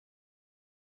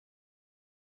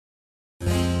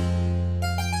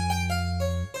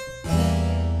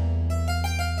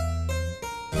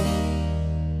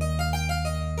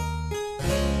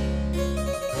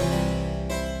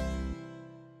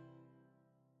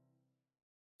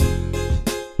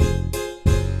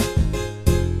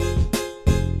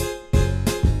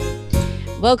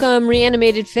Welcome,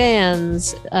 reanimated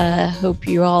fans. Hope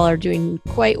you all are doing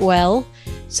quite well.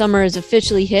 Summer is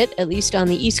officially hit, at least on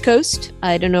the East Coast.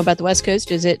 I don't know about the West Coast.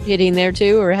 Is it hitting there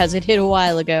too, or has it hit a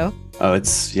while ago? Oh,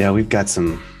 we've got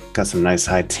some nice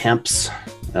high temps.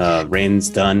 Rain's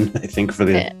done, I think, for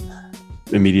the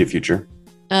immediate future.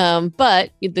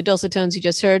 But the dulcet tones you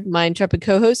just heard, my intrepid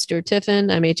co-host, Stuart Tiffin.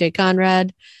 I'm AJ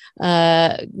Conrad.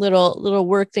 Little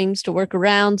work things to work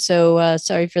around. So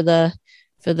sorry for the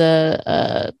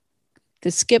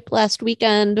skip last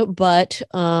weekend, but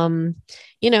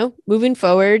moving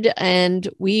forward, and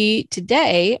we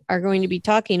today are going to be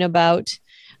talking about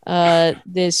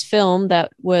this film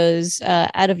that was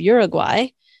out of Uruguay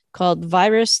called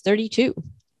Virus 32.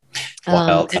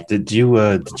 Well, did you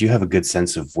have a good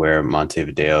sense of where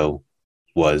Montevideo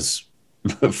was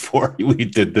before we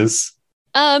did this?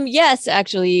 Yes,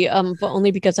 actually, but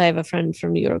only because I have a friend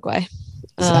from Uruguay.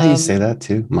 Is that how you say that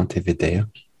too? Montevideo?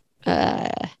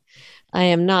 I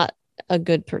am not a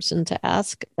good person to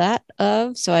ask that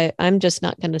of, so I'm just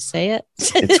not going to say it.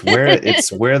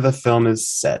 It's where the film is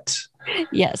set.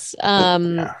 Yes.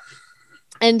 And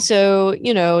so,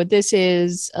 this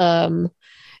is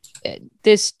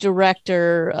this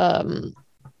director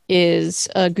is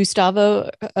Gustavo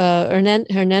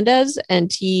Hernandez,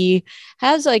 and he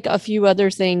has like a few other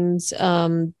things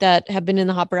that have been in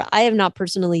the hopper. I have not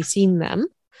personally seen them.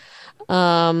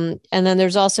 And then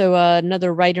there's also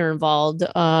another writer involved.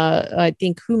 I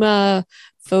think Huma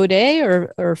Fode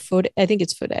or Fode. I think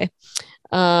it's Fode.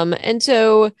 And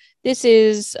so this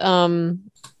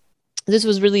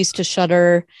was released to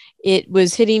Shudder. It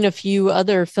was hitting a few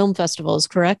other film festivals,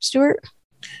 correct, Stuart?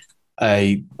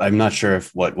 I'm not sure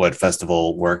if what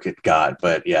festival work it got,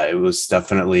 but yeah, it was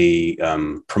definitely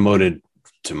promoted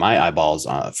to my eyeballs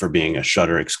for being a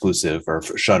Shudder exclusive or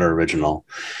Shudder original.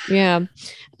 Yeah.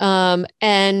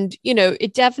 And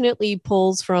it definitely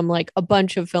pulls from like a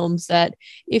bunch of films that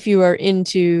if you are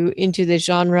into the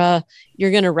genre, you're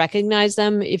going to recognize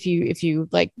them. If you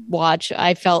like watch,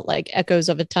 I felt like echoes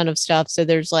of a ton of stuff. So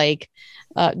there's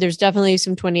definitely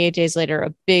some 28 Days Later,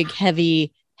 a big,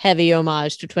 heavy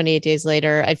homage to 28 Days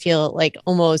Later. I feel like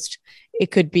almost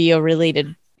it could be a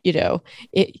related,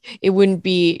 it wouldn't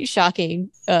be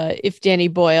shocking if Danny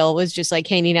Boyle was just like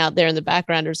hanging out there in the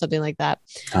background or something like that.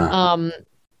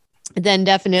 Then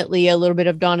definitely a little bit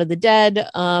of Dawn of the Dead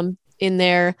in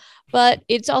there, but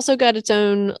it's also got its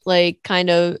own like kind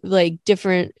of like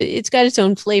different, it's got its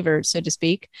own flavor, so to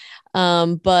speak.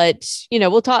 But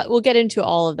we'll get into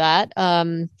all of that.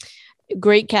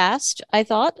 Great cast, I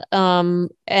thought.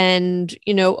 And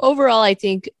overall, I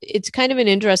think it's kind of an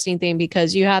interesting thing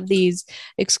because you have these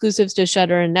exclusives to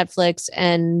Shudder and Netflix,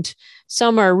 and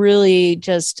some are really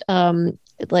just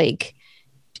like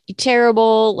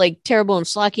terrible and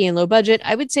schlocky and low budget.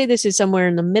 I would say this is somewhere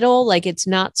in the middle. Like, it's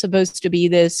not supposed to be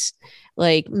this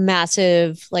like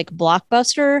massive like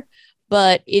blockbuster,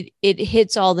 but it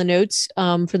hits all the notes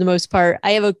for the most part.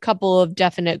 I have a couple of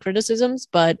definite criticisms,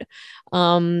 but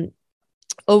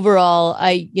overall,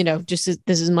 this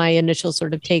is my initial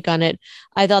sort of take on it.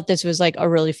 I thought this was like a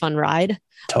really fun ride.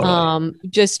 Totally.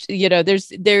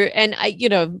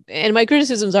 And my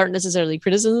criticisms aren't necessarily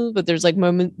criticisms, but there's like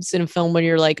moments in a film when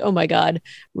you're like, oh my God,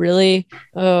 really?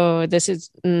 Oh, this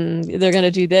is, they're going to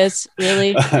do this,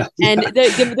 really? Yeah. And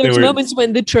there's moments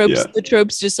when the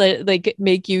tropes just like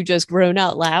make you just groan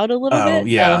out loud a little bit.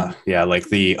 Yeah. Like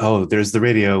there's the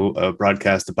radio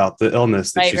broadcast about the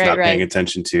illness that she's not paying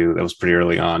attention to. That was pretty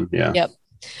early on. Yeah. Yep.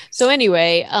 So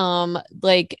anyway,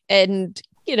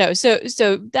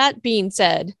 so that being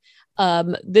said,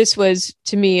 this was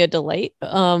to me a delight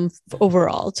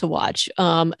overall to watch,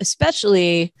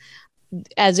 especially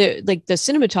as the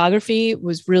cinematography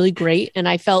was really great, and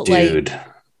I felt like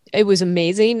it was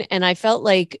amazing, and I felt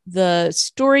like the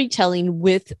storytelling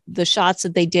with the shots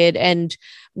that they did and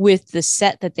with the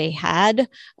set that they had,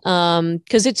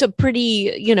 because it's a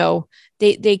pretty,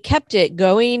 they kept it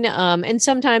going, and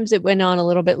sometimes it went on a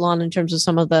little bit long in terms of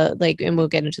some of the and we'll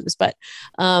get into this, but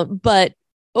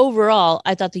overall,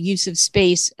 I thought the use of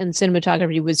space and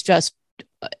cinematography was just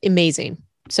amazing.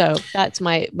 So that's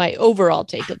my overall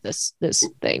take of this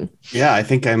thing. Yeah, I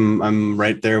think I'm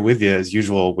right there with you as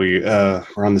usual. We're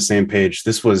on the same page.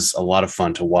 This was a lot of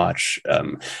fun to watch.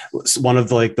 One of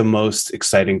the most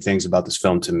exciting things about this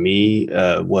film to me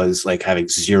was like having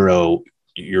zero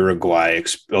Uruguay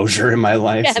exposure in my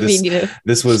life. Yeah,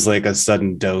 this was like a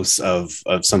sudden dose of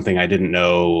something I didn't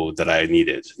know that I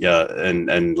needed. Yeah,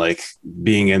 and like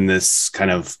being in this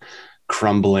kind of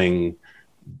crumbling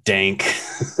dank,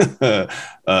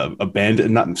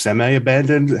 abandoned, not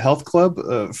semi-abandoned health club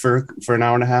for an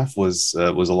hour and a half was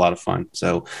a lot of fun.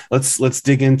 So let's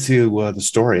dig into the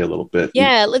story a little bit.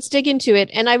 Yeah, let's dig into it.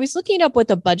 And I was looking up what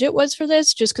the budget was for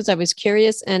this just because I was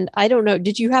curious. And I don't know,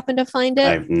 did you happen to find I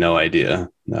it? have no idea.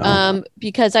 No.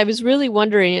 Because I was really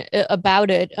wondering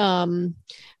about it.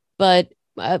 But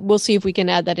we'll see if we can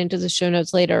add that into the show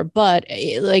notes later. But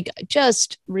like,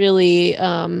 just really,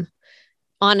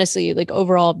 honestly, like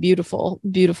overall,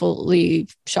 beautifully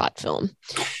shot film.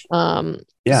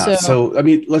 Yeah. So, I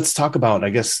mean, let's talk about, I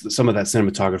guess, some of that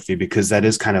cinematography, because that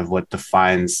is kind of what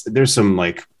defines, there's some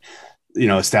like,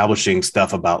 establishing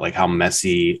stuff about like how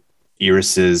messy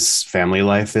Iris's family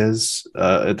life is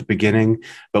at the beginning.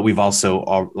 But we've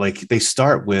also like, they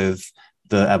start with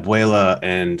the abuela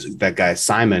and that guy,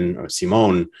 Simon or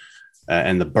Simone,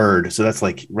 and the bird. So that's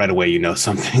like right away,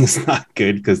 something's not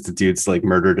good because the dude's like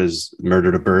murdered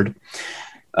a bird.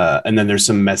 And then there's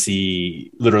some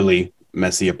literally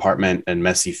messy apartment and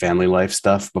messy family life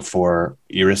stuff before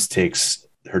Iris takes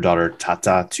her daughter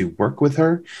Tata to work with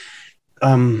her.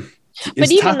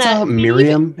 Is Tata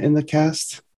Miriam in the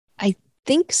cast? I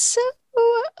think so.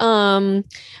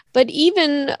 But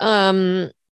even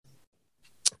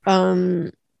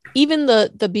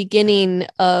the beginning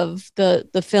of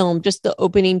the film, just the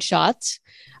opening shots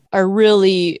are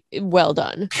really well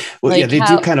done. Well, like, yeah, they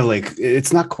do kind of like,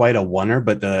 it's not quite a oneer,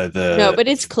 but no, but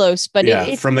it's close. But yeah,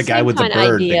 it's from the guy with the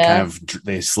bird,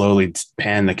 they slowly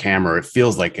pan the camera. It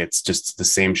feels like it's just the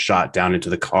same shot down into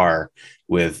the car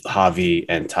with Javi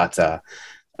and Tata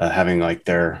having like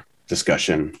their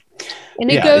discussion. And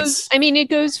it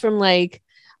goes from like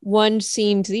one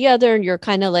scene to the other, and you're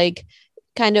kind of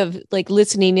like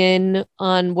listening in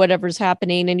on whatever's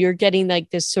happening, and you're getting like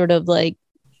this sort of like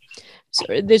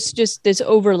this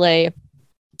overlay,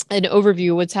 an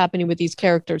overview of what's happening with these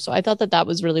characters. So I thought that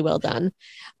was really well done.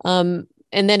 And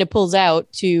then it pulls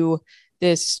out to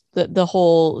the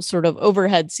whole sort of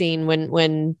overhead scene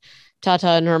when Tata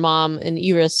and her mom and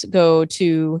Iris go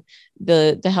to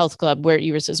the health club where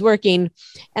Iris is working.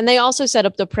 And they also set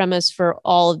up the premise for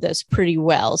all of this pretty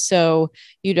well. So,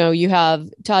 you have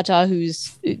Tata,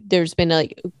 there's been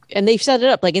like, and they've set it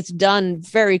up like it's done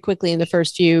very quickly in the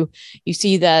first few. You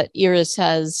see that Iris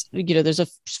has, there's a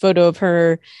photo of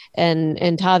her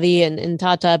and Tavi and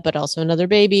Tata, but also another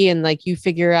baby. And like, you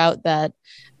figure out that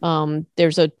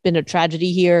there's been a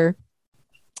tragedy here.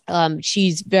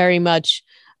 She's very much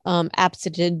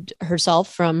absented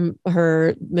herself from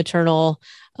her maternal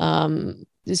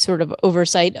sort of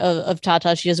oversight of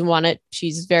Tata. She doesn't want it.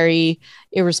 She's very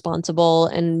irresponsible.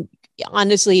 And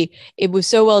honestly, it was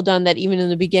so well done that even in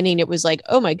the beginning, it was like,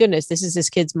 oh my goodness, this is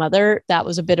this kid's mother. That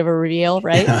was a bit of a reveal,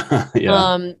 right?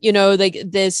 Yeah. Like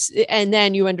this, and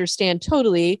then you understand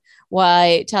totally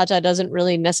why Tata doesn't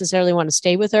really necessarily want to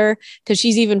stay with her, because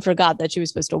she's even forgot that she was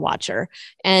supposed to watch her.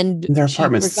 And their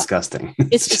apartment's disgusting.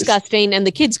 It's disgusting. And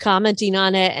the kids commenting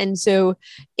on it. And so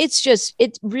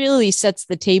it really sets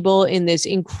the table in this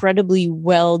incredibly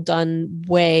well done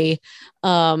way.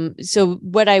 So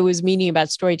what I was meaning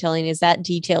about storytelling is that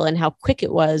detail and how quick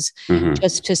it was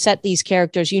just to set these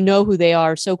characters, who they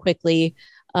are so quickly.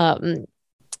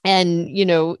 And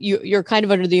you're kind of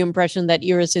under the impression that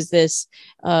Iris is this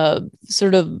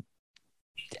sort of,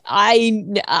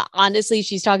 honestly,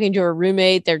 she's talking to her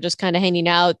roommate. They're just kind of hanging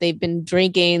out. They've been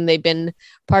drinking. They've been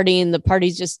partying. The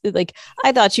party's just like,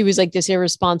 I thought she was like this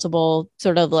irresponsible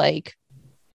sort of like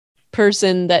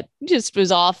person that just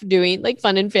was off doing like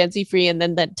fun and fancy free. And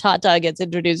then that Tata gets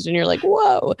introduced and you're like,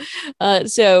 whoa.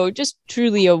 So just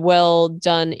truly a well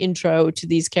done intro to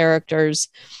these characters.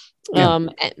 Yeah.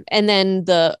 And then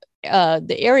the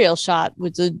aerial shot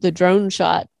with the drone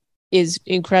shot is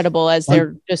incredible as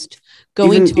they're just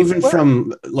going even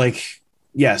from like,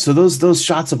 yeah. So those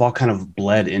shots have all kind of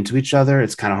bled into each other.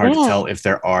 It's kind of hard to tell if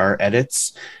there are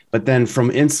edits, but then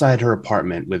from inside her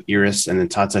apartment with Iris, and then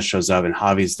Tata shows up and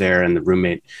Javi's there and the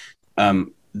roommate,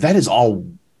 that is all,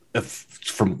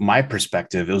 from my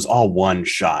perspective, it was all one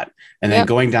shot, and then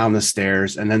going down the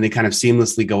stairs, and then they kind of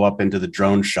seamlessly go up into the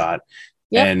drone shot.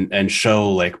 Yep. And show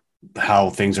like how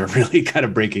things are really kind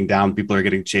of breaking down. People are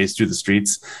getting chased through the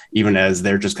streets, even as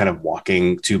they're just kind of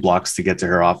walking 2 blocks to get to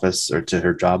her office or to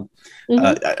her job.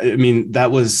 I mean,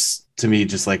 that was to me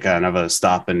just like kind of a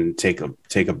stop and take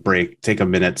a break, take a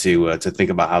minute to think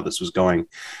about how this was going.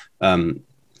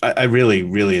 I really,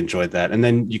 really enjoyed that. And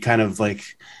then you kind of like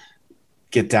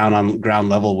get down on ground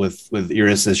level with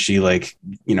Iris as she like,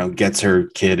 gets her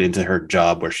kid into her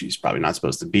job where she's probably not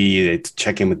supposed to be. They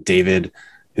check in with David,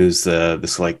 who's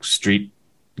this like street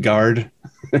guard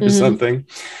or something.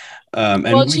 Well, And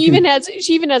we can,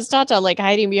 she even has Tata like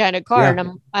hiding behind a car,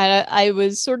 yeah, and I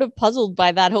was sort of puzzled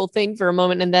by that whole thing for a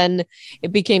moment, and then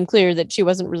it became clear that she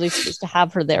wasn't really supposed to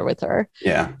have her there with her.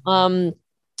 yeah. Um,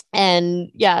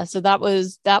 and yeah, so that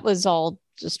was all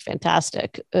just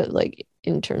fantastic, like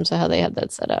in terms of how they had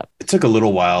that set up. It took a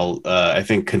little while, I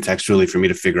think, contextually for me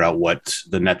to figure out what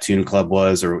the Neptune Club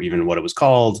was or even what it was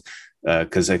called.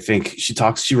 Because I think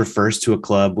she refers to a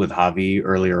club with Javi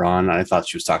earlier on. And I thought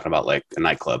she was talking about like a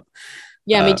nightclub.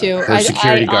 Yeah, me too. Her I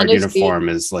security guard honestly, uniform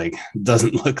is like,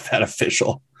 doesn't look that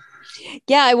official.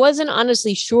 yeah, I wasn't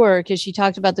honestly sure because she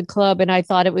talked about the club and I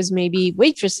thought it was maybe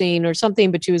waitressing or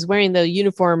something, but she was wearing the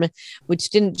uniform,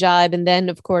 which didn't jibe. And then,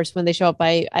 of course, when they show up,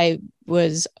 I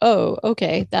was, oh,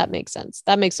 okay, that makes sense.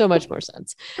 That makes so much more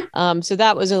sense. So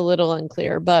that was a little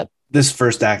unclear, but This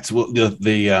first act, well,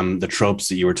 the tropes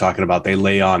that you were talking about, they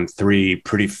lay on three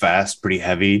pretty fast, pretty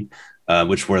heavy,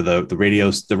 which were the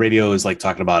radios. The radio is like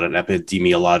talking about an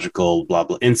epidemiological blah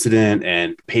blah incident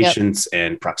and yep. patients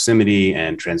and proximity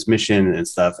and transmission and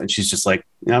stuff. And she's just like,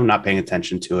 I'm not paying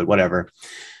attention to it. Whatever.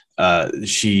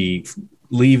 She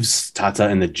leaves Tata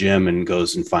in the gym and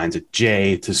goes and finds a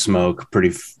J to smoke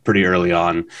pretty early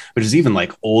on, which is even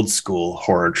like old school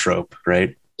horror trope,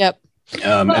 right? Yep.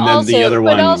 And then the other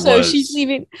But one also she's was,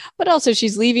 leaving. But also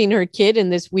she's leaving her kid in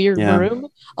this weird yeah, room.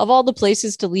 Of all the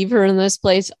places to leave her in this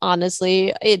place,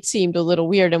 honestly, it seemed a little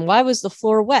weird. And why was the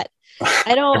floor wet?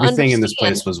 I don't everything in this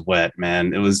understand. place was wet,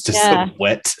 man. It was just Yeah, a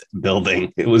wet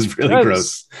building. It was really gross.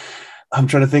 gross. I'm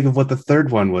trying to think of what the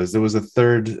third one was. There was a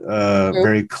third True.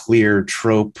 very clear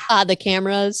trope. The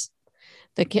cameras,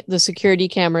 the security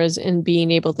cameras, and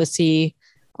being able to see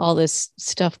all this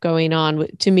stuff going on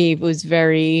to me was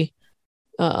very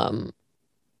um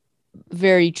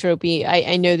very tropey.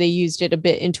 I know they used it a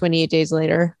bit in 28 Days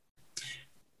Later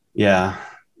Yeah.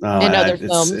 Oh, and other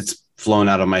films. it's flown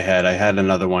out of my head. I had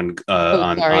another one Oh,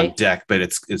 on sorry. deck, but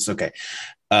it's okay.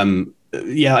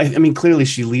 Yeah, I mean, clearly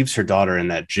she leaves her daughter in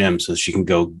that gym so she can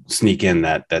go sneak in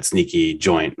that sneaky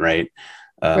joint, right?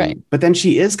 Right. But then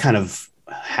she is kind of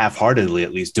half-heartedly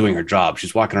at least doing her job.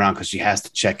 She's walking around because she has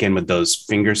to check in with those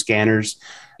finger scanners.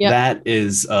 Yep. That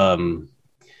is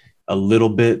a little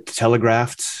bit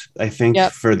telegraphed, I think,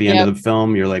 Yep. for the end of Yep. the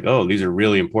film. You're like, oh, these are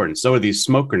really important. So are these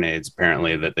smoke grenades,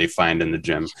 apparently, that they find in the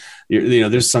gym.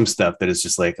 There's some stuff that is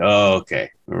just like, oh, okay,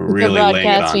 we're They're really laying it on.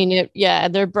 broadcasting it. Yeah,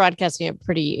 they're broadcasting it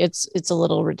pretty. It's a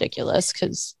little ridiculous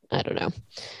because I don't know.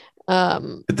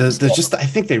 But there's So, just, I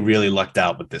think they really lucked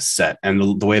out with this set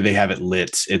and the way they have it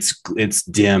lit. It's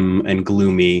dim and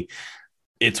gloomy.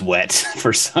 It's wet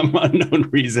for some unknown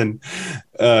reason,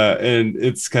 and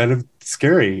it's kind of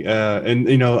scary. And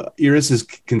Iris is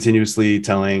continuously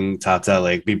telling Tata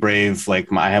like, "Be brave."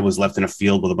 Like, I was left in a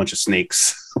field with a bunch of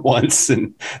snakes once,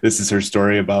 and this is her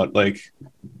story about like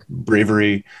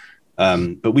bravery.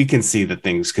 But we can see that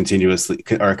things continuously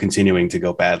are continuing to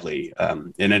go badly,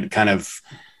 and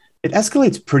it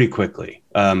escalates pretty quickly,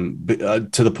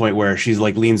 to the point where she's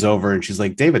like leans over and she's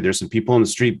like, David, there's some people in the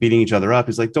street beating each other up.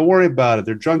 He's like, don't worry about it.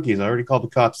 They're junkies. I already called the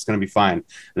cops. It's going to be fine. And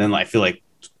then I feel like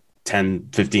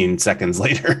 10-15 seconds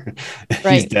later, he's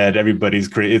right. dead. Everybody's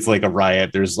crazy. It's like a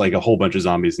riot. There's like a whole bunch of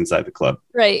zombies inside the club.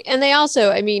 Right. And they also,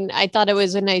 I mean, I thought it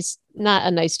was not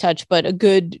a nice touch, but a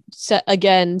good set,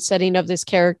 again, setting of this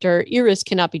character. Iris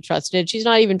cannot be trusted. She's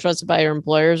not even trusted by her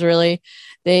employers, really.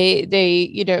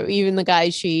 Even the guy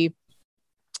she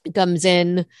comes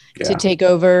in to Yeah. take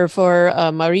over for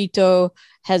Marito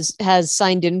has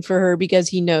signed in for her because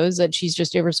he knows that she's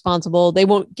just irresponsible. They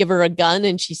won't give her a gun,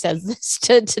 and she says this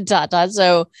to Tata.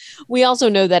 So we also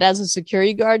know that as a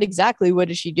security guard, exactly what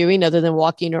is she doing other than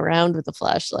walking around with a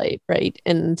flashlight, right?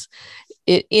 And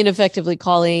ineffectively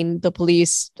calling the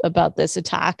police about this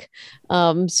attack.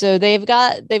 So they've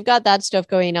got that stuff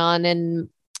going on,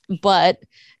 but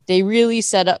they really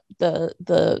set up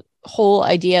the whole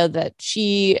idea that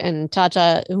she and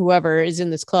Tata, whoever is in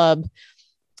this club,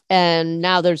 and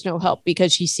now there's no help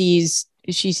because she sees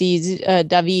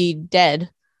David dead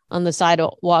on the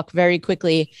sidewalk very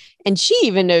quickly, and she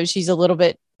even knows she's a little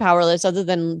bit powerless, other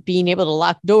than being able to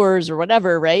lock doors or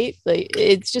whatever. Right? Like,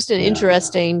 it's just an Yeah.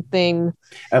 interesting thing.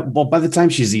 Well, by the time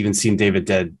she's even seen David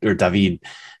dead or David,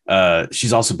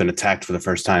 she's also been attacked for the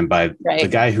first time by the Right.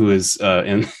 guy who is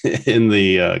in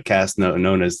the cast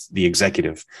known as the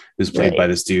executive, who's played by Right.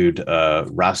 this dude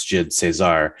Rasjid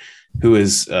Cesar, who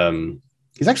is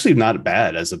he's actually not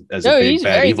bad as a No, big he's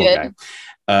bad very evil good.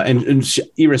 guy.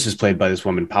 Iris is played by this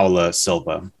woman Paula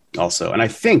Silva also, and I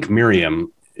think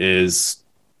Miriam is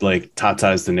like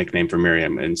Tata is the nickname for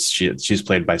Miriam, and she's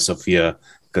played by Sofia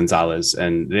Gonzalez,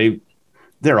 and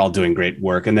they're all doing great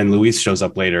work. And then Luis shows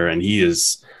up later, and he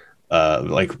is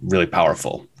like really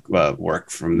powerful, work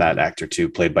from that actor too,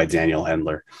 played by Daniel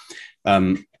Hendler.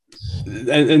 Um,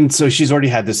 and so she's already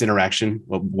had this interaction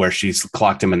where she's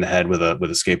clocked him in the head with a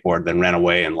skateboard, then ran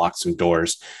away and locked some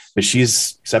doors. But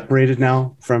she's separated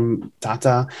now from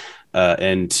Tata,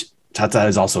 and Tata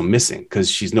is also missing because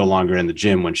she's no longer in the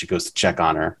gym when she goes to check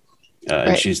on her,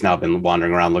 and she's now been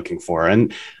wandering around looking for her.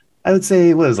 And I would say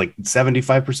it was like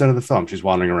 75% of the film she's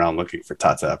wandering around looking for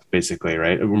Tata, basically,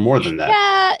 right? Or more than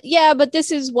that. Yeah, but this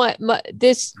is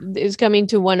this is coming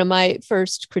to one of my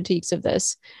first critiques of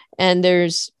this. And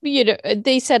there's,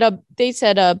 they set up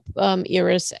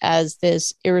Iris as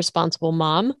this irresponsible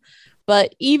mom,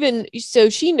 but even so,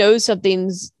 she knows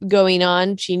something's going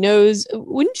on. She knows,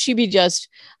 wouldn't she be just,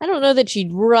 I don't know that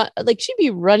she'd she'd be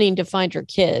running to find her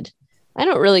kid. I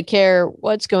don't really care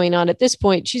what's going on at this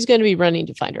point. She's going to be running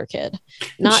to find her kid,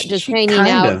 not just hanging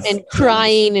out and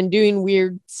crying and doing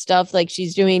weird stuff like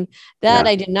she's doing. That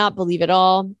I did not believe at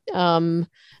all.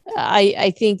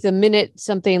 I think the minute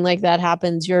something like that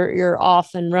happens, you're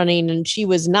off and running, and she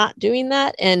was not doing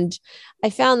that, and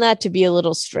I found that to be a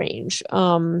little strange.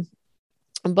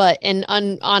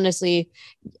 Honestly,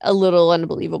 a little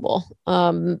unbelievable.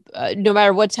 No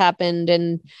matter what's happened,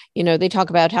 and they talk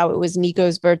about how it was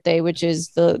Nico's birthday, which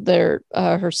is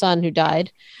her son who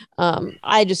died.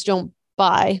 I just don't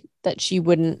buy that she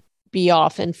wouldn't be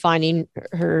off and finding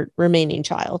her remaining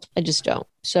child. I just don't.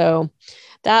 So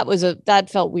that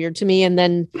felt weird to me. And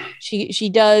then she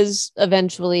does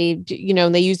eventually,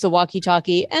 they use the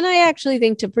walkie-talkie, and I actually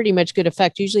think to pretty much good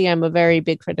effect. Usually I'm a very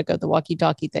big critic of the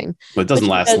walkie-talkie thing, but it doesn't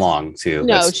last long too.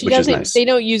 No, she doesn't. Nice. They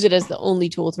don't use it as the only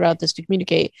tool throughout this to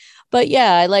communicate. But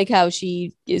yeah, I like how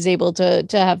she is able to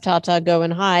have Tata go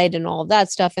and hide and all of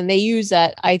that stuff. And they use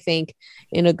that, I think,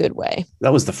 in a good way.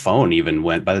 That was the phone even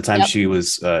went by the time she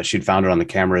was, she'd found her on the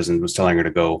cameras and was telling her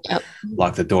to go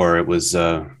lock the door. It was,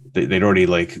 they'd already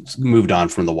moved on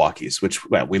from the walkies, which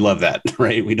we love that,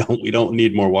 right? We don't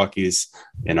need more walkies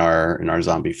in our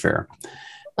zombie fare.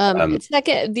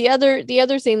 Second, the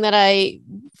other thing that I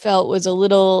felt was a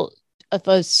little of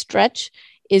a stretch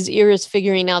is Iris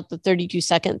figuring out the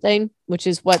 32-second thing, which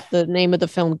is what the name of the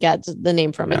film gets the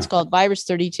name from. It's called Virus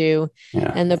 32.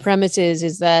 And the premise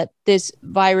is that this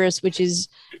virus, which is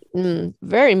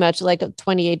very much like a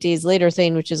 28 days later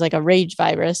thing, which is like a rage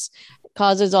virus,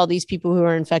 causes all these people who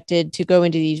are infected to go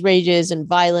into these rages and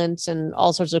violence and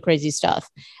all sorts of crazy stuff.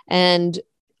 And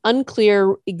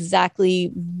unclear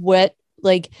exactly what,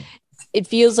 it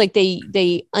feels like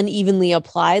they unevenly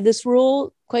apply this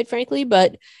rule, quite frankly,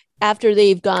 but after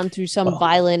they've gone through some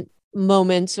violent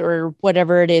moments or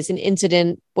whatever it is, an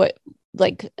incident,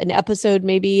 an episode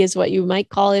maybe is what you might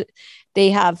call it, they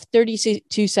have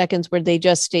 32 seconds where they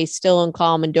just stay still and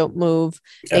calm and don't move.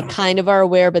 They kind of are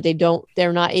aware, but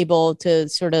they're not able to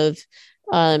sort of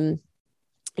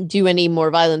do any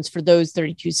more violence for those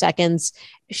 32 seconds.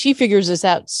 She figures this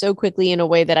out so quickly in a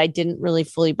way that I didn't really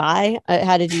fully buy.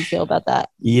 How did you feel about that?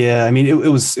 Yeah, I mean, it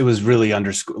was really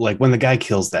like when the guy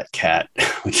kills that cat,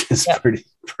 which is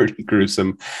pretty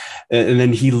gruesome, and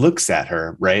then he looks at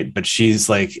her, right? But she's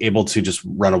able to just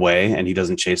run away, and he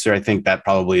doesn't chase her. I think that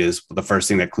probably is the first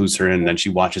thing that clues her in. And then she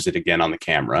watches it again on the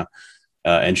camera,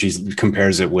 and she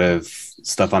compares it with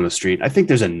stuff on the street. I think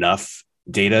there's enough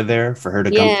data there for her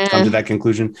to come to that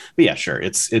conclusion. But yeah, sure,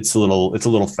 it's a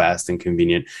little fast and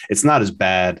convenient. It's not as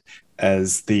bad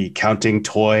as the counting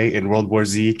toy in World War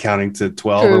Z, counting to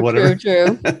 12 or whatever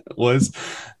true. was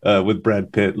with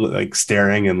Brad Pitt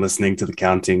staring and listening to the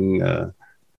counting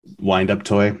wind up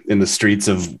toy in the streets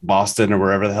of Boston or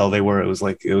wherever the hell they were.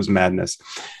 It was madness.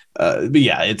 But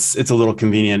yeah, it's a little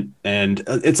convenient, and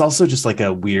it's also just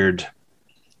a weird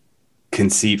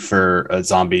conceit for a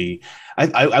zombie.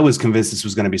 I was convinced this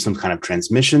was going to be some kind of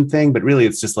transmission thing, but really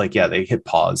it's just they hit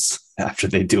pause after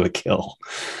they do a kill.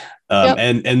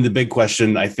 And the big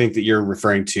question I think that you're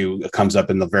referring to comes up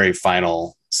in the very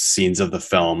final scenes of the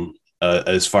film,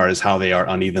 as far as how they are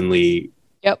unevenly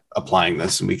applying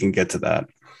this, and we can get to that.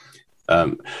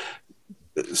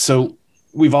 So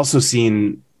we've also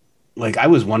seen, I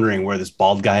was wondering where this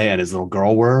bald guy and his little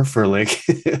girl were for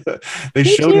they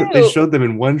showed them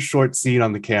in one short scene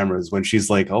on the cameras when she's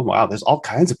like, oh wow, there's all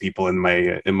kinds of people in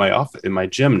my office, in my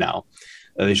gym now.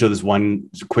 They show this one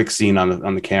quick scene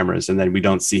on the cameras, and then we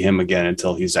don't see him again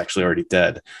until he's actually already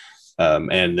dead.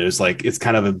 And there's it's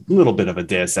kind of a little bit of a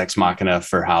Deus Ex Machina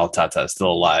for how Tata is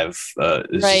still alive.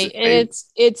 Right. And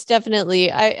it's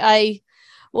definitely,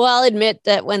 I'll admit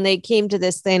that when they came to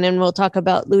this thing, and we'll talk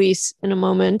about Luis in a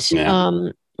moment,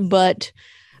 but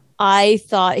I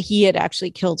thought he had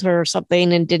actually killed her or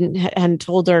something and hadn't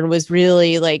told her, and was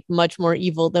really like much more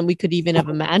evil than we could even have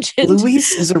imagined.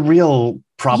 Luis is a real He is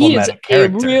problematic a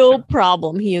character. real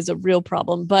problem. He is a real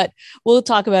problem, but we'll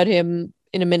talk about him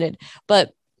in a minute.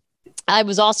 But I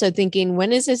was also thinking,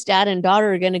 when is his dad and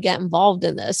daughter going to get involved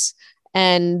in this?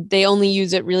 And they only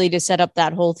use it really to set up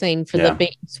that whole thing for the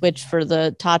bait and switch for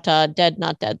the Tata dead,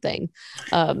 not dead thing.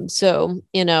 So,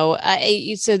 you know,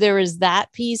 so there was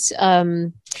that piece.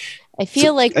 I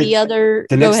feel like the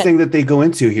next thing that they go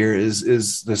into here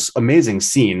is this amazing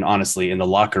scene, honestly, in the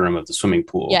locker room of the swimming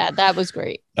pool. Yeah, that was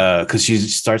great. Because she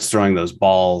starts throwing those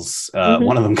balls.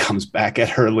 One of them comes back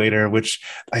at her later, which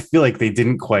I feel like they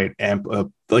didn't quite amp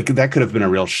up. Like that could have been a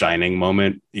real Shining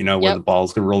moment, you know, where the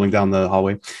balls go rolling down the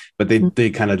hallway, but they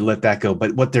kind of let that go.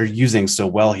 But what they're using so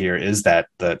well here is that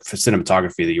the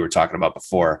cinematography that you were talking about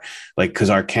before, like, because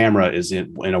our camera is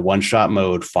in a one shot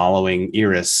mode following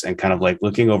Iris and kind of like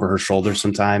looking over her shoulder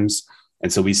sometimes.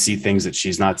 And so we see things that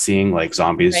she's not seeing, like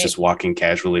zombies just walking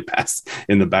casually past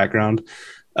in the background.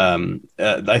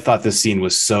 I thought this scene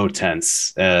was so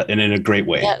tense and in a great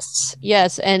way.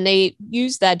 Yes, and they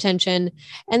used that tension,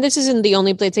 and this isn't the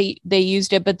only place they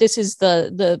used it, but this is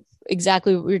the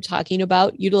exactly what we were talking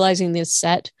about, utilizing this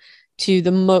set to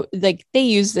like they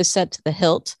use this set to the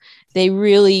hilt. They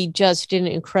really just did an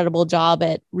incredible job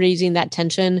at raising that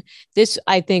tension. This,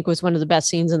 I think, was one of the best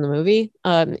scenes in the movie,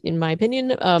 in my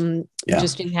opinion.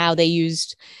 Just in how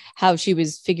she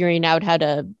was figuring out how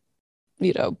to,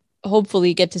 you know,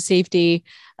 hopefully get to safety.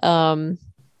 And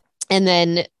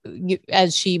then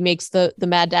as she makes the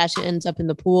mad dash, it ends up in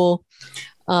the pool.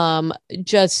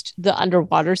 Just the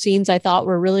underwater scenes I thought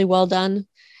were really well done.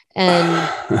 And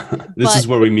this is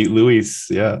where we meet Luis.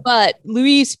 Yeah. But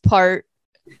Luis' part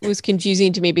was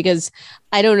confusing to me because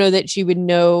I don't know that she would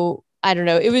know. I don't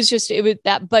know. It was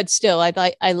that, but still, I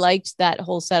thought I liked that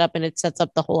whole setup, and it sets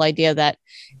up the whole idea that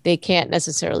they can't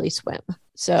necessarily swim.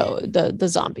 So the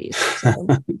zombies,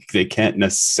 they can't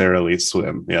necessarily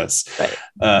swim. Yes. Right.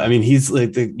 I mean, he's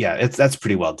like, that's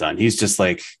pretty well done. He's just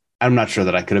like, I'm not sure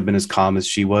that I could have been as calm as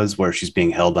she was, where she's being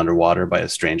held underwater by a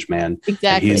strange man.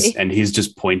 Exactly. And he's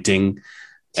just pointing.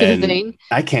 And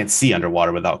I can't see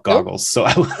underwater without goggles. So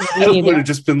I would have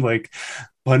just been like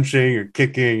punching or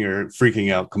kicking or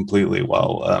freaking out completely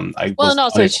while and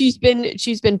also she's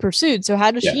been pursued. So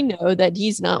how does she know that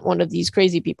he's not one of these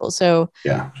crazy people? So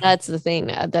that's the thing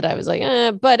that I was like,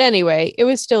 but anyway, it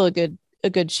was still a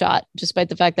good shot, despite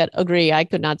the fact that I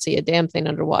could not see a damn thing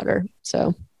underwater.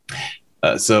 So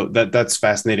so that's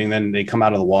fascinating. Then they come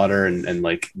out of the water and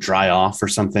like dry off or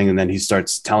something, and then he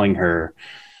starts telling her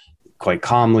quite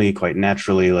calmly, quite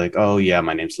naturally, like, oh yeah,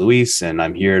 my name's Luis, and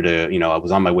I'm here to, you know, I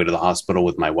was on my way to the hospital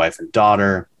with my wife and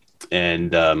daughter,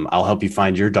 and I'll help you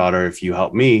find your daughter if you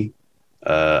help me.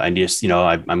 I just, you know,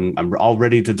 I'm all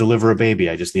ready to deliver a baby.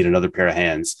 I just need another pair of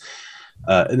hands.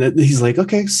 And then he's like,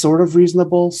 okay, sort of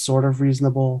reasonable.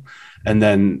 And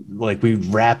then like we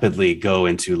rapidly go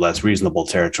into less reasonable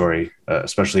territory,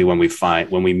 especially when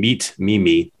we meet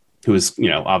Mimi, who is, you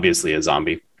know, obviously a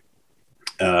zombie.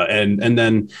 And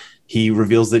then he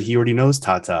reveals that he already knows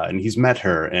Tata and he's met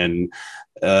her and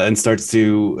starts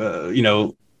to, you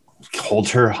know, hold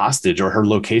her hostage, or her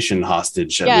location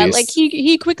hostage. At least. Like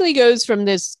he quickly goes from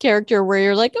this character where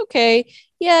you're like, okay,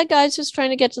 yeah, guy's just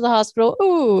trying to get to the hospital.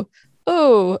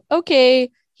 Oh,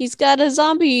 okay. He's got a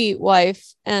zombie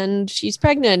wife and she's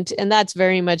pregnant. And that's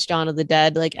very much Dawn of the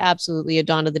Dead, like absolutely a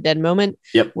Dawn of the Dead moment.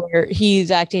 Yep. Where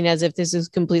he's acting as if this is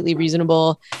completely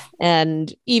reasonable,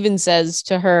 and even says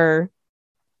to her,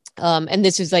 and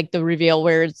this is like the reveal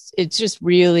where it's just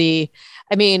really,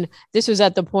 I mean, this was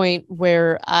at the point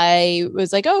where I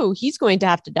was like, oh, he's going to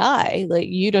have to die. Like,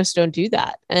 you just don't do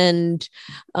that. And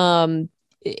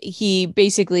he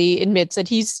basically admits that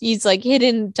he's like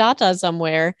hidden Tata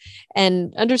somewhere,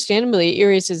 and understandably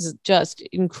Iris is just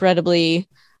incredibly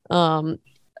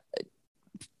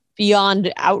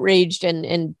beyond outraged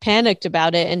and panicked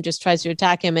about it, and just tries to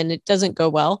attack him, and it doesn't go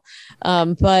well.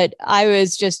 But I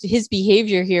was just, his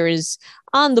behavior here is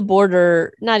on the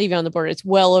border, not even on the border, it's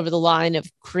well over the line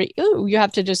of you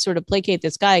have to just sort of placate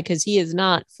this guy because he is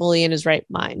not fully in his right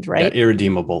mind, right? Yeah,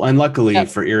 irredeemable. And luckily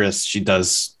for Iris, she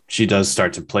does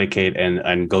start to placate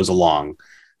and goes along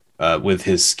with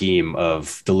his scheme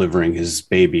of delivering his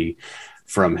baby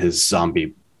from his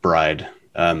zombie bride.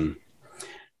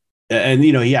 And,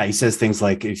 you know, he says things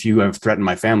like, if you have threatened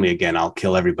my family again, I'll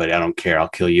kill everybody. I don't care. I'll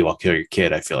kill you. I'll kill your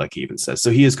kid. I feel like he even says.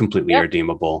 So he is completely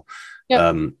irredeemable.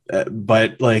 Yep.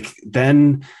 But like,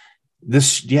 then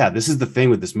this is the thing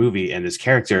with this movie and his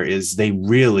character is they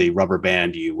really rubber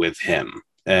band you with him.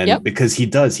 And Yep. because he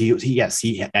does, he admits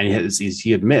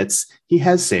he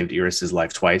has saved Iris's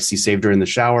life twice. He saved her in the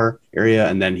shower area,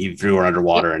 and then he threw her Yep.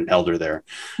 underwater and held her there.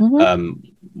 Hmm.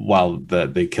 While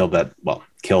they killed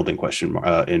killed in question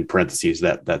in parentheses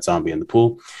that zombie in the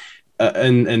pool,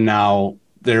 and now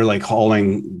they're like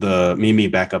hauling the Mimi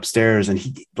back upstairs, and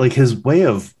he like his way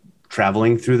of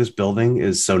traveling through this building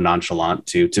is so nonchalant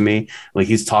too to me. Like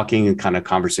he's talking in kind of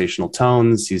conversational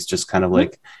tones. He's just kind of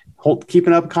like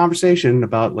keeping up a conversation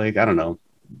about like, I don't know,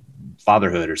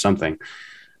 fatherhood or something.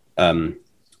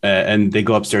 And they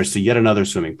go upstairs to yet another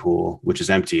swimming pool, which is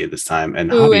empty at this time.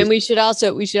 And Ooh, and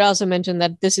Javi's, we should also mention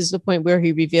that this is the point where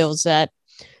he reveals that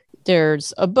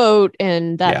there's a boat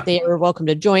and that yeah, they are welcome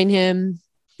to join him.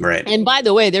 right. And by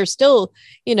the way, they're still,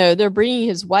 they're bringing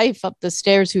his wife up the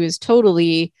stairs, who is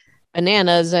totally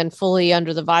bananas and fully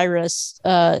under the virus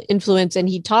influence. And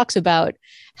he talks about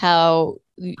how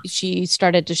she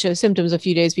started to show symptoms a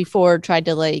few days before, tried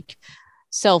to like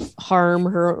self harm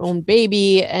her own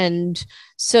baby. And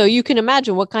so you can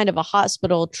imagine what kind of a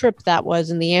hospital trip that was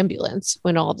in the ambulance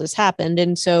when all this happened.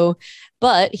 And so,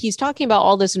 but he's talking about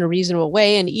all this in a reasonable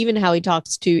way. And even how he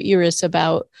talks to Iris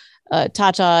about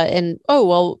Tata and, oh,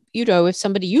 well, if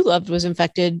somebody you loved was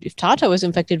infected, if Tata was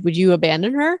infected, would you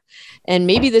abandon her? And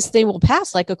maybe this thing will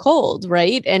pass like a cold,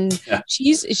 right? And Yeah.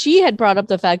 she had brought up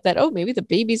the fact that, oh, maybe the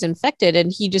baby's infected.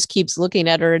 And he just keeps looking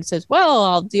at her and says, well,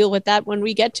 I'll deal with that when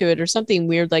we get to it, or something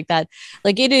weird like that.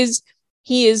 Like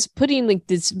he is putting like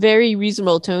this very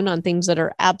reasonable tone on things that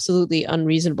are absolutely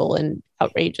unreasonable and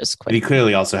outrageous. But he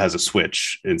clearly also has a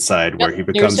switch inside where he Yep,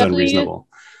 becomes unreasonable.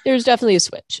 there's definitely a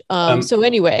switch. So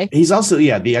anyway, he's also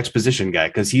the exposition guy,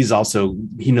 because he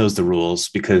knows the rules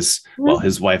because well,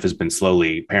 his wife has been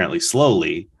apparently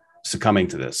slowly succumbing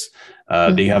to this.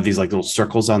 They have these like little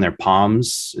circles on their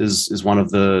palms is one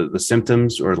of the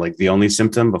symptoms, or like the only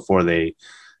symptom before they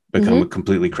become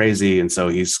completely crazy. And so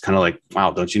he's kind of like,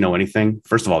 wow, don't you know anything?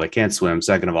 First of all, they can't swim.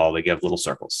 Second of all, they give little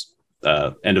circles.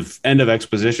 End of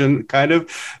exposition, kind of,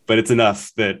 but it's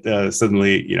enough that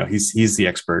suddenly he's the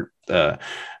expert.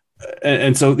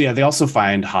 And so they also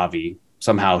find Javi.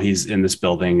 Somehow he's in this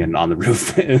building and on the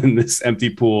roof in this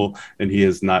empty pool, and he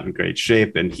is not in great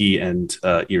shape. And he and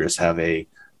Iris have a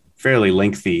fairly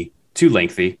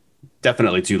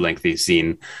definitely too lengthy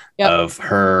scene of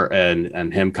her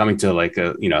and him coming to like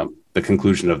the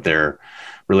conclusion of their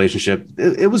relationship.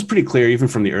 It was pretty clear even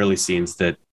from the early scenes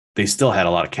that they still had a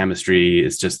lot of chemistry.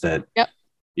 It's just that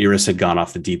Iris had gone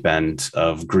off the deep end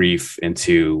of grief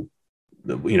into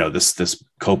this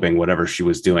coping, whatever she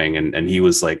was doing, and he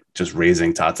was like just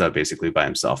raising Tata basically by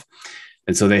himself.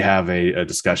 And so they have a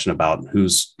discussion about who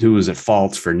is at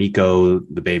fault for Nico,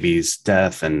 the baby's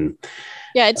death. And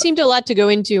yeah, it seemed a lot to go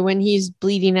into when he's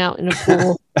bleeding out in a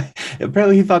pool.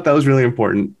 Apparently he thought that was really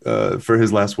important for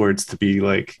his last words to be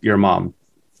like, your mom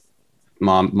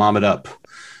it up.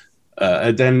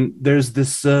 And then there's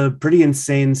this pretty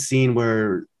insane scene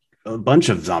where a bunch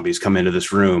of zombies come into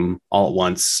this room all at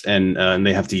once, and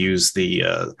they have to use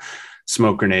the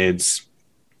smoke grenades.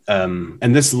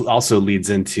 And this also leads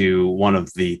into one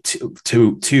of the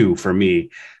two for me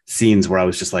scenes where I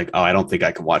was just like, oh, I don't think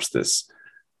I can watch this.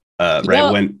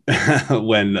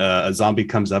 When a zombie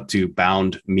comes up to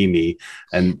bound Mimi,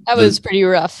 and that was pretty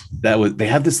rough. They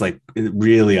have this like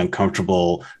really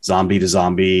uncomfortable zombie to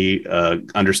zombie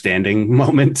understanding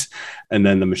moment, and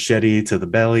then the machete to the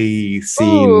belly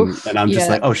scene. Ooh, and I'm just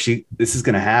like, oh, this is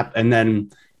gonna happen, and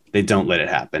then they don't let it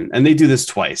happen, and they do this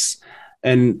twice.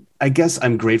 And I guess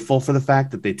I'm grateful for the fact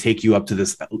that they take you up to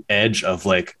this edge of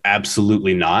like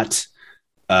absolutely not,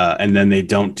 and then they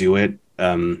don't do it.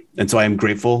 And so I am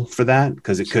grateful for that,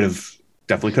 because it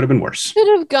definitely could have been worse.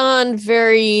 Could have gone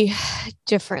very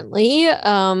differently.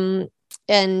 And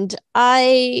this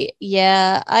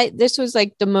was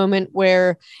like the moment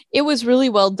where it was really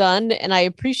well done, and I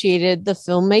appreciated the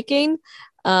filmmaking.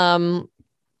 But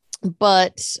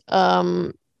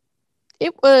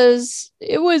it was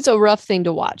a rough thing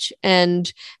to watch,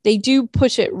 and they do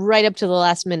push it right up to the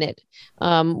last minute.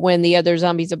 When the other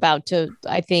zombie's about to,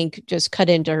 I think, just cut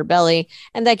into her belly.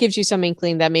 And that gives you some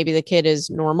inkling that maybe the kid is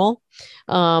normal.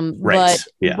 But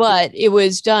it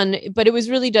was done, but it was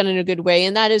really done in a good way.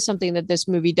 And that is something that this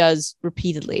movie does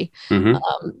repeatedly.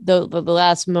 The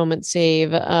last moment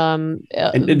save. And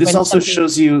this also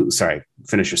shows you, sorry,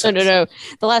 finish your sentence. No.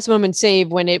 The last moment save,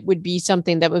 when it would be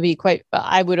something that would be quite,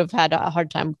 I would have had a hard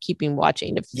time keeping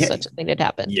watching if such a thing had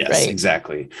happened. Yes, right?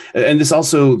 Exactly. And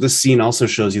this scene also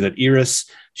shows you that Iris,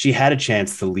 she had a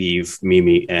chance to leave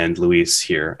Mimi and Luis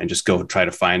here and just go try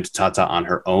to find Tata on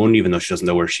her own, even though she doesn't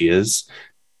know where she is.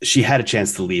 She had a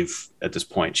chance to leave at this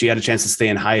point. She had a chance to stay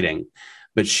in hiding.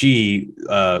 but she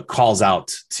calls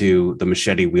out to the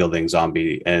machete wielding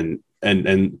zombie and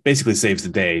basically saves the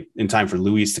day in time for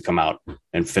Luis to come out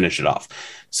and finish it off.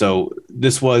 So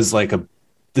this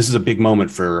is a big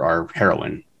moment for our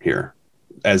heroine here,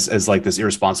 as like this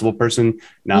irresponsible person.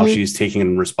 Now Mhm. she's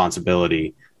taking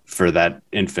responsibility for that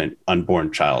infant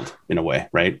unborn child in a way,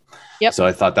 right? Yep. So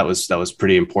I thought that was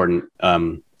pretty important.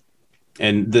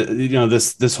 And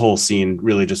this whole scene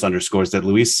really just underscores that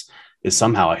Luis is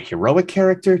somehow a heroic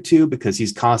character too, because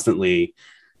he's constantly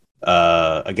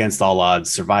against all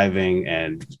odds surviving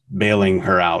and bailing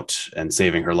her out and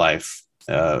saving her life.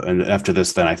 And after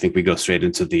this, then I think we go straight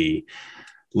into the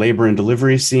labor and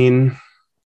delivery scene.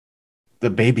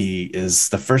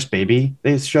 The first baby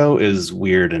they show is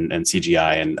weird and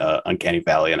CGI and Uncanny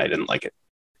Valley, and I didn't like it.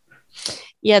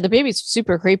 Yeah, the baby's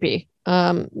super creepy,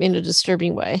 in a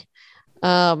disturbing way.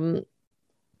 Um,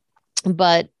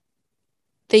 but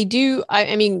they do.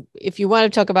 I mean, if you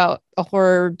want to talk about a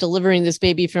horror delivering this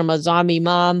baby from a zombie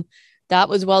mom, that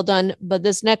was well done. But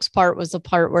this next part was the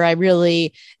part where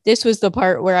this was the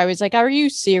part where I was like, are you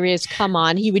serious? Come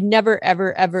on. He would never,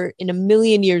 ever, ever in a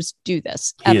million years do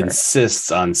this. He Ever. insists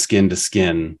on skin to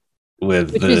skin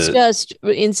with Which is just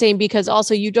insane because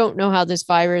also you don't know how this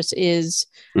virus is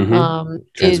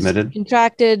transmitted, is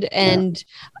contracted, and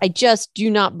I just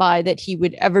do not buy that he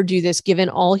would ever do this given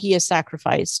all he has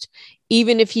sacrificed.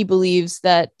 Even if he believes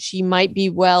that she might be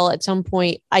well at some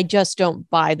point, I just don't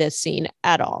buy this scene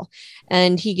at all.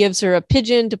 And he gives her a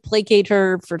pigeon to placate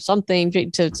her for something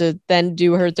to then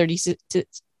do her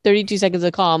 32 seconds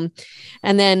of calm.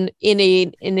 And then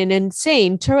in an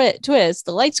insane twist,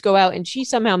 the lights go out and she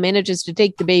somehow manages to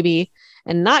take the baby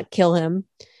and not kill him.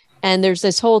 And there's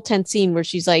this whole tense scene where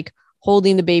she's like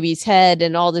holding the baby's head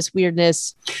and all this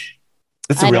weirdness.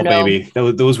 That's a real baby.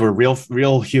 Those were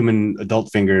real human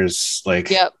adult fingers,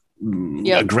 like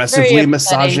aggressively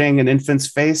massaging an infant's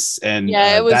face. And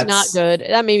it was not good.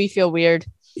 That made me feel weird.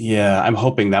 Yeah, I'm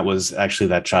hoping that was actually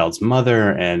that child's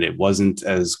mother and it wasn't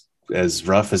as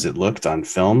rough as it looked on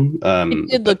film. It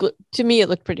did look, to me, it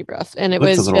looked pretty rough, and it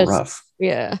was a little rough.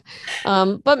 Yeah.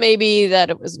 But maybe that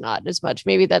it was not as much.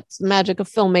 Maybe that's the magic of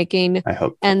filmmaking. I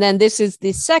hope. And then this is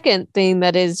the second thing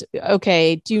that is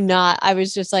okay. I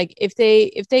was just like, if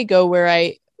they go where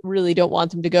I really don't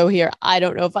want them to go here, I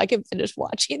don't know if I can finish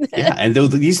watching this. Yeah, and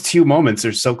these two moments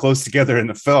are so close together in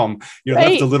the film, you're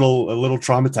left a little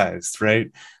traumatized, right?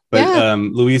 But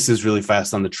Luis is really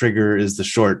fast on the trigger is the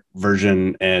short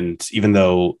version. And even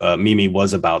though Mimi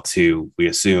was about to, we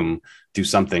assume, do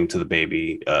something to the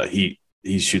baby,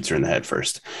 he shoots her in the head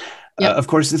first. Yep. Of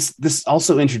course, this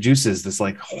also introduces this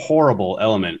like horrible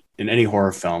element in any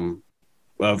horror film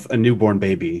of a newborn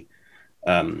baby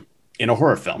in a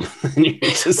horror film.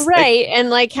 Right. And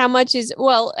like how much is,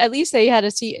 well, at least they had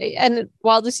and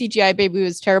while the CGI baby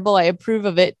was terrible, I approve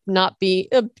of it not being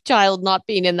a child not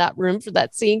being in that room for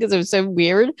that scene because it was so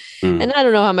weird. And I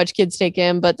don't know how much kids take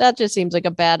in, but that just seems like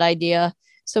a bad idea.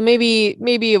 So maybe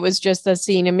it was just the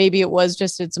scene, and maybe it was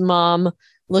just its mom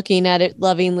looking at it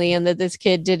lovingly, and that this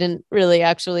kid didn't really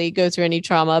actually go through any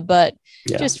trauma, but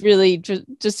just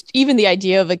even the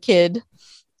idea of a kid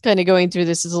kind of going through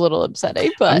this is a little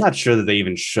upsetting. But I'm not sure that they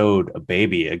even showed a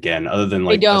baby again, other than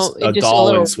like a just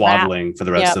doll and swaddling for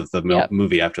the rest of the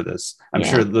movie after this. I'm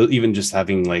sure even just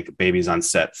having like babies on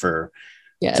set for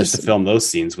just to film those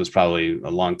scenes was probably a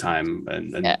long time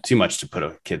and too much to put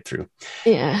a kid through.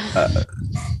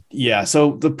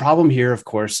 So the problem here, of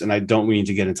course, and I don't mean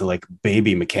to get into like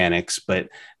baby mechanics, but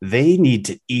they need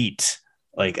to eat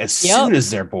like as soon as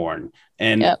they're born.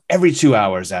 And every 2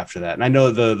 hours after that. And I know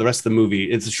the rest of the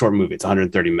movie, it's a short movie. It's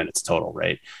 130 minutes total,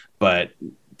 right? But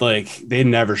like they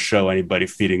never show anybody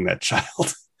feeding that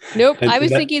child. Nope. I was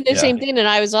thinking the same thing. And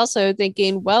I was also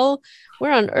thinking, well,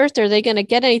 where on earth are they going to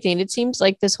get anything? It seems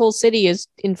like this whole city is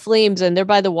in flames and they're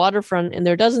by the waterfront and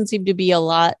there doesn't seem to be a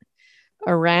lot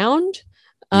around.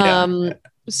 I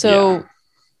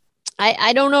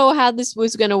don't know how this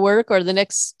was going to work or the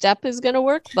next step is going to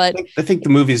work, but I think the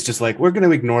movie is just like, we're going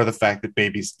to ignore the fact that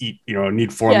babies eat,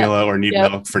 need formula or need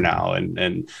milk for now.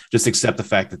 And just accept the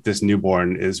fact that this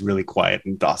newborn is really quiet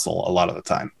and docile a lot of the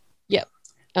time. Yep.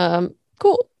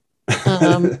 Cool.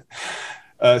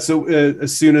 So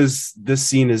as soon as this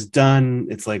scene is done,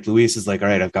 it's like Luis is like, all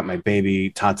right, I've got my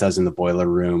baby. Tata's in the boiler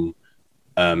room,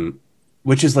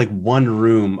 which is like one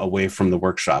room away from the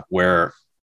workshop where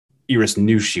Iris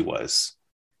knew she was,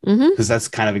 because that's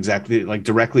kind of exactly like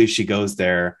directly she goes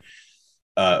there,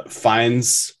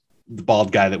 finds the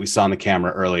bald guy that we saw on the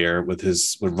camera earlier with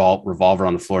his revolver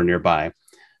on the floor nearby,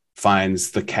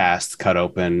 finds the cast cut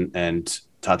open and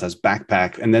Tata's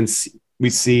backpack, and then we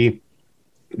see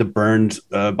the burned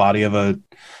body of a,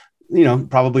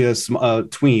 probably a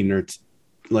tween or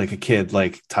like a kid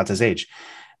like Tata's age.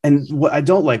 And what I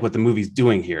don't like what the movie's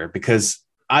doing here, because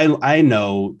I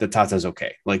know that Tata's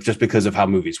okay, like just because of how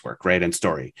movies work, right, and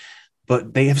story.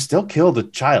 But they have still killed a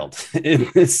child in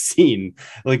this scene.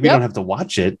 Like we don't Yep. have to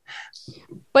watch it.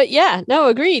 But yeah, no,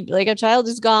 agreed. Like a child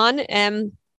is gone,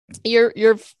 and you're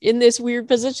in this weird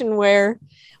position where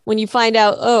when you find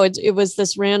out, oh, it was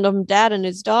this random dad and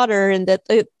his daughter, and that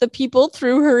the people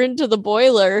threw her into the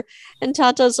boiler, and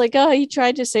Tata's like, oh, he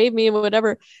tried to save me and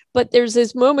whatever. But there's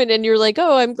this moment, and you're like,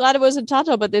 oh, I'm glad it wasn't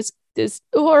Tata, but this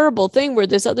horrible thing where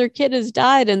this other kid has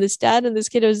died, and this dad and this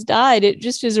kid has died. It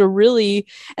just is a really,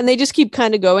 and they just keep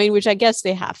kind of going, which I guess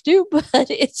they have to, but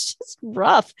it's just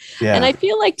rough. And Yeah. I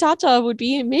feel like Tata would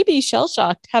be maybe shell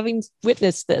shocked having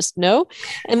witnessed this, no?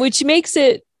 And which makes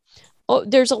it, oh,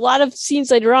 there's a lot of scenes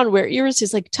later on where Iris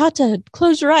is like, Tata,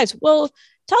 close your eyes. Well,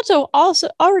 Tata also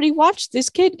already watched this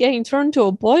kid getting thrown into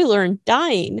a boiler and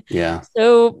dying. Yeah.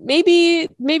 So maybe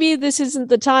this isn't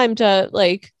the time to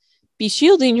like be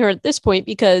shielding her at this point,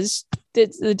 because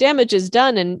the damage is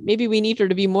done, and maybe we need her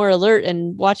to be more alert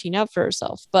and watching out for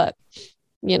herself. But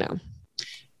you know,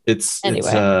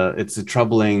 anyway. It's a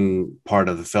troubling part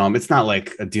of the film. It's not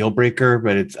like a deal breaker,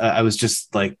 but it's I was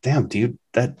just like, damn, dude,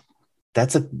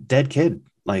 that's a dead kid.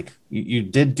 Like you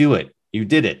did do it. You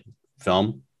did it,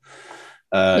 film.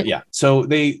 Yeah. So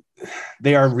they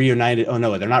are reunited. Oh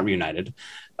no, they're not reunited.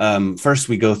 First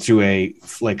we go through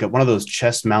one of those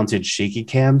chest mounted shaky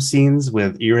cam scenes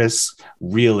with Iris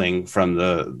reeling from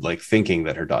the like thinking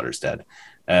that her daughter's dead,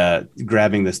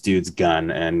 grabbing this dude's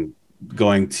gun and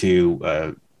going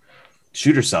to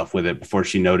shoot herself with it before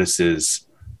she notices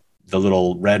the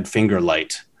little red finger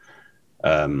light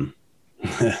that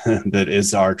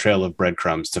is our trail of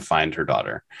breadcrumbs to find her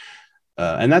daughter.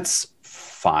 And that's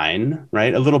fine,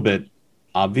 right? A little bit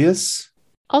obvious.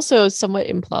 Also somewhat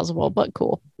implausible, but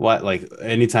cool. What, like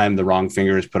anytime the wrong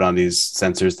finger is put on these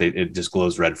sensors, it just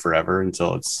glows red forever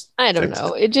until it's I don't fixed.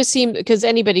 know. It just seemed, because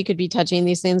anybody could be touching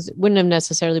these things. It wouldn't have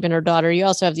necessarily been her daughter. You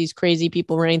also have these crazy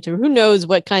people running through. Who knows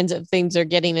what kinds of things they're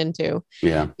getting into?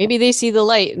 Yeah. Maybe they see the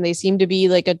light and they seem to be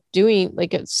like doing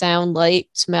like a sound, light,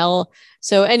 smell.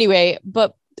 So anyway,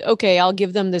 but okay, I'll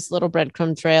give them this little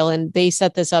breadcrumb trail, and they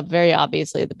set this up very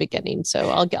obviously at the beginning. So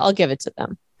I'll give it to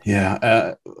them.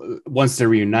 Yeah. Once they're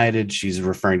reunited, she's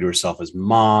referring to herself as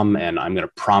mom, and I'm going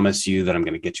to promise you that I'm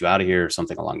going to get you out of here, or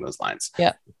something along those lines.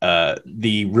 Yeah.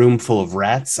 The room full of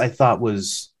rats, I thought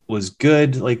was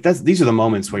good. Like these are the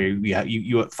moments where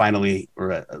you finally,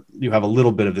 or you have a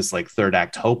little bit of this like third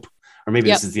act hope, or maybe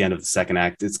this is the end of the second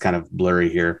act. It's kind of blurry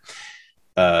here.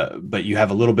 But you have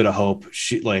a little bit of hope.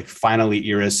 She like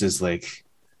finally Iris is like,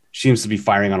 seems to be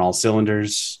firing on all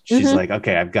cylinders. She's like,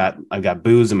 okay, I've got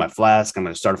booze in my flask. I'm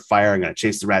going to start a fire. I'm going to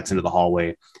chase the rats into the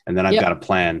hallway, and then I've got a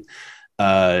plan.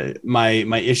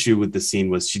 My issue with the scene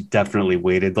was she definitely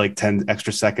waited like 10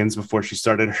 extra seconds before she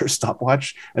started her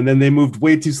stopwatch, and then they moved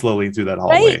way too slowly through that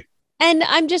hallway. Right? And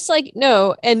I'm just like,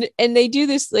 no. And they do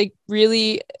this like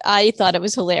really, I thought it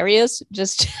was hilarious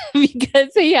just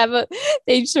because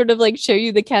they sort of like show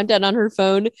you the countdown on her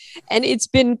phone, and it's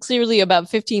been clearly about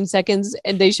 15 seconds,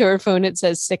 and they show her phone, it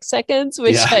says 6 seconds,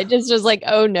 which I just was like,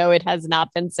 oh no, it has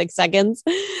not been 6 seconds.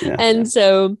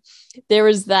 So there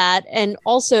was that. And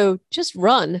also just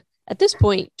run. At this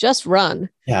point, just run.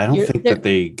 Yeah, I don't think that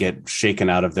they get shaken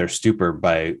out of their stupor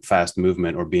by fast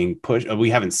movement or being pushed.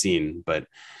 We haven't seen, but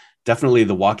definitely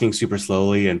the walking super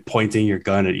slowly and pointing your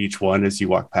gun at each one as you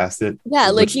walk past it. Yeah,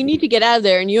 like you need to get out of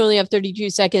there, and you only have 32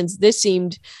 seconds. This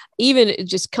seemed even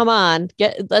just, come on,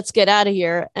 let's get out of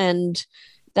here. And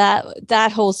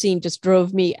that whole scene just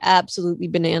drove me absolutely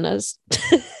bananas.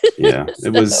 Yeah,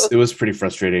 it was pretty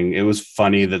frustrating. It was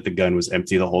funny that the gun was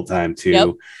empty the whole time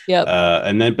too. Yep.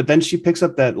 But then she picks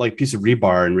up that like piece of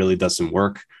rebar and really does some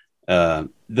work.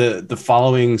 The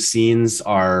following scenes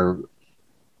are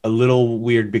a little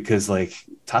weird because like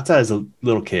Tata is a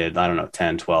little kid, I don't know,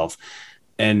 10, 12,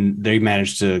 and they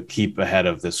managed to keep ahead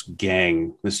of this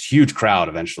gang, this huge crowd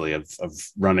eventually of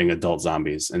running adult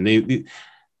zombies. And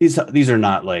these are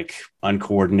not like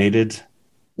uncoordinated.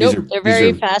 Nope, they're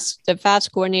very fast. The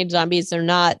fast coordinated zombies, they're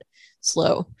not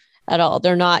slow at all.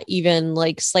 They're not even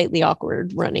like slightly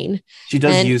awkward running. She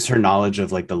does use her knowledge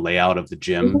of like the layout of the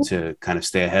gym to kind of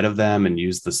stay ahead of them and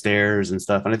use the stairs and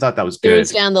stuff. And I thought that was good.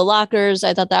 Throws down the lockers.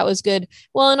 I thought that was good.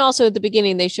 Well, and also at the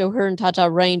beginning, they show her and Tata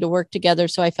running to work together.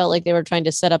 So I felt like they were trying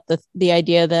to set up the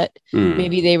idea that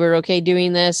maybe they were okay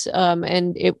doing this,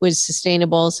 and it was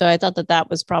sustainable. So I thought that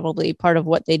was probably part of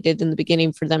what they did in the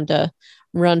beginning for them to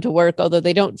run to work, although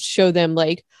they don't show them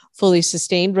like fully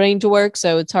sustained running to work.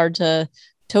 So it's hard to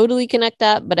totally connect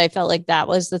that, but I felt like that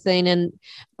was the thing. And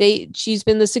she's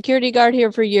been the security guard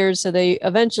here for years, so they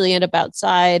eventually end up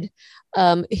outside.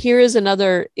 Here is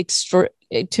another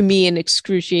to me an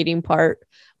excruciating part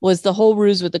was the whole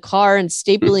ruse with the car and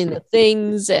stapling the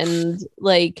things and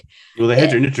like. Well, they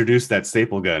had to introduce that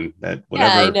staple gun, that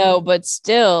whatever. Yeah, I know, but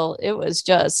still, it was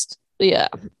just yeah.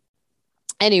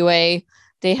 Anyway,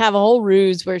 they have a whole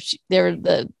ruse where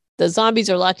the zombies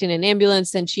are locked in an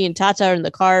ambulance. Then she and Tata are in the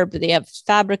car, but they have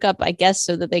fabric up, I guess,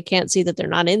 so that they can't see that they're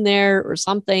not in there or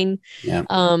something. Yeah.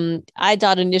 I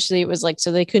thought initially it was like,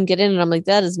 so they couldn't get in. And I'm like,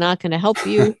 that is not going to help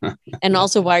you. And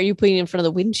also, why are you putting it in front of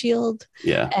the windshield?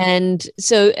 Yeah. And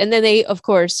then they, of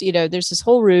course, there's this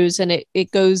whole ruse and it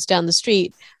goes down the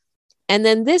street. And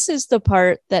then this is the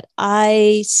part that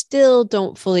I still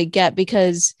don't fully get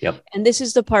because, and this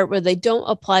is the part where they don't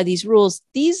apply these rules.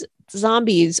 These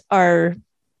zombies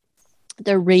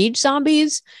they're rage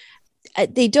zombies.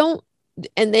 They don't,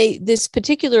 and this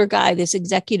particular guy, this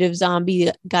executive zombie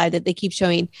guy that they keep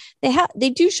showing, they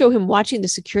do show him watching the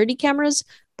security cameras,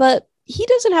 but he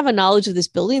doesn't have a knowledge of this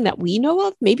building that we know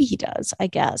of. Maybe he does, I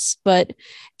guess. But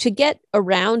to get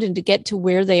around and to get to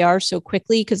where they are so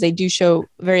quickly, because they do show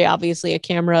very obviously a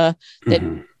camera that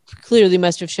clearly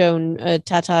must have shown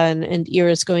Tata and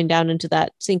Iris going down into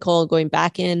that sinkhole, going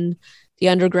back in the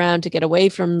underground to get away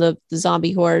from the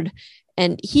zombie horde.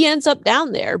 And he ends up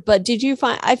down there. But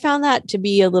I found that to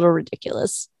be a little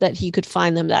ridiculous that he could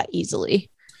find them that easily.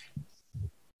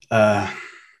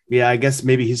 Yeah, I guess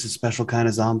maybe he's a special kind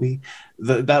of zombie.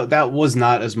 That was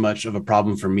not as much of a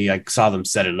problem for me. I saw them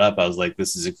set it up. I was like,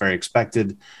 this is very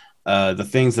expected. The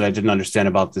things that I didn't understand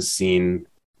about this scene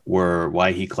were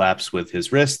why he claps with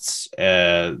his wrists.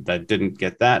 That didn't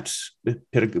get that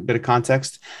bit of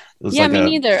context. It was like me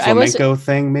neither. Flamenco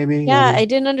thing, maybe. Yeah, maybe. I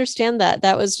didn't understand that.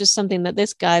 That was just something that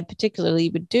this guy particularly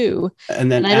would do.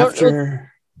 And then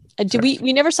after...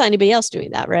 we never saw anybody else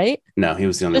doing that, right? No, he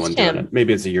was the only one doing it.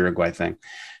 Maybe it's a Uruguay thing.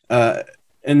 And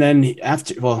then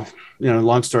after,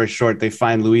 long story short, they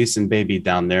find Luis and Baby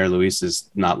down there. Luis is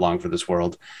not long for this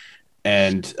world.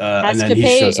 And then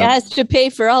he shows up. Has to pay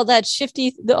for all that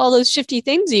all those shifty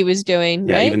things he was doing.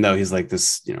 Yeah, right? Even though he's like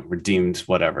this, redeemed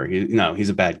whatever. He's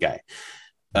a bad guy.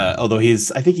 Although I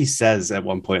think he says at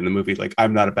one point in the movie, like,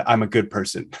 I'm a good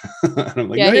person. And I'm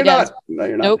like, no, you're not. No,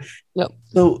 you're not. Nope.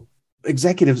 So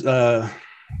executives,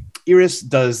 Iris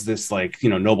does this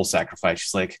noble sacrifice.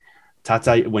 She's like,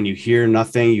 Tata, when you hear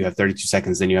nothing, you have 32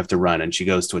 seconds, then you have to run. And she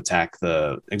goes to attack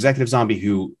the executive zombie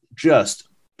who just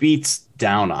beats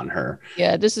down on her.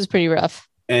 Yeah, this is pretty rough.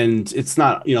 And it's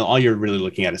not, all you're really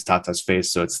looking at is Tata's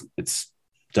face. So it's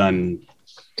done,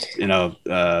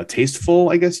 tasteful,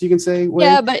 I guess you can say. Way.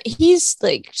 Yeah, but he's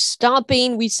like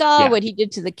stomping. We saw what he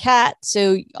did to the cat.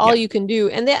 So all you can do.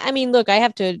 And look, I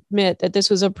have to admit that this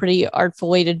was a pretty artful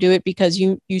way to do it because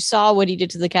you saw what he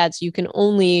did to the cat. So you can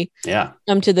only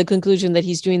come to the conclusion that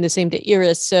he's doing the same to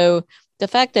Iris. So the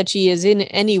fact that she is in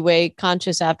any way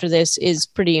conscious after this is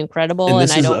pretty incredible.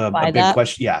 And I don't buy that.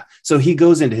 Question. Yeah. So he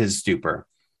goes into his stupor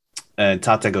and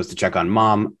Tata goes to check on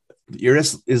Mom.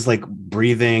 Iris is like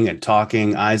breathing and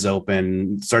talking, eyes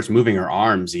open, starts moving her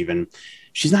arms even.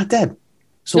 She's not dead.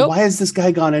 So why has this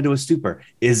guy gone into a stupor?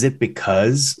 Is it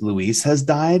because Luis has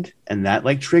died and that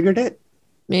triggered it?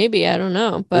 Maybe, I don't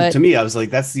know. But to me, I was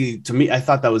like, I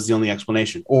thought that was the only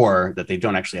explanation, or that they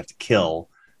don't actually have to kill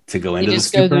to go into the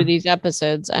stupor. Go through these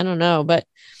episodes. I don't know, but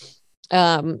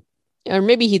or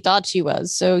maybe he thought she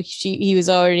was, so he was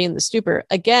already in the stupor.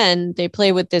 Again, they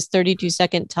play with this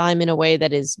 32-second time in a way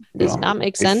that does not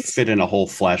make sense. Fit in a whole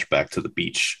flashback to the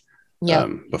beach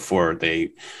before they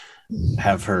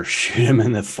have her shoot him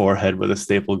in the forehead with a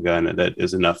staple gun that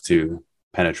is enough to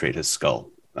penetrate his skull.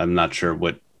 I'm not sure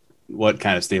what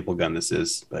kind of staple gun this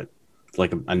is, but it's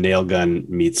like a nail gun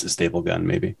meets a staple gun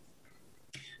maybe.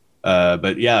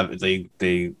 But yeah,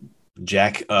 they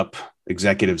jack up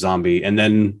executive zombie, and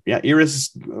then Iris,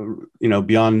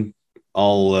 beyond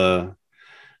all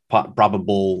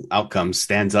probable outcomes,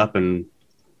 stands up and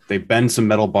they bend some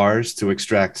metal bars to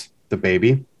extract the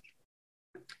baby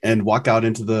and walk out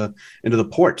into the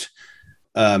port.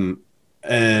 And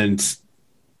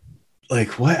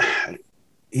like what?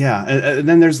 Yeah, and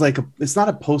then there's it's not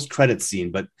a post-credit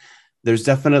scene, but there's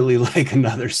definitely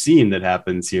another scene that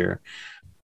happens here.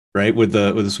 Right, with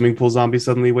the swimming pool zombie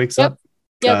suddenly wakes up.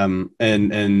 Yep.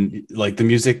 And the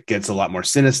music gets a lot more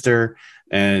sinister,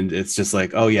 and it's just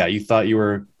like, oh yeah, you thought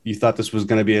this was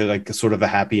going to be a sort of a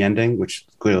happy ending, which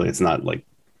clearly it's not.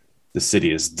 The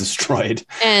city is destroyed,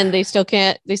 and they still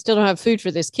don't have food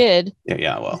for this kid.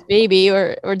 Well, baby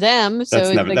or them.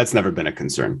 That's never been a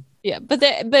concern. Yeah, but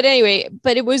anyway,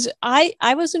 but it was I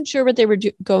wasn't sure what they were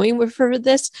going with for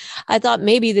this. I thought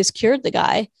maybe this cured the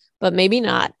guy, but maybe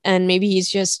not, and maybe he's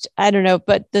just I don't know.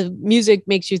 But the music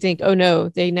makes you think, oh no,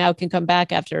 they now can come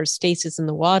back after stasis in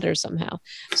the water somehow.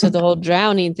 So the whole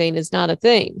drowning thing is not a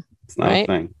thing, It's not a right?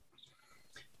 thing.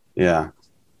 Yeah.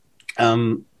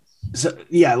 So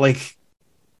yeah, like,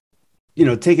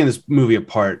 taking this movie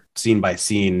apart scene by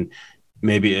scene,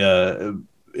 maybe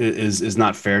is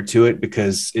not fair to it,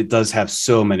 because it does have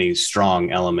so many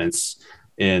strong elements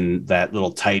in that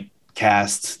little tight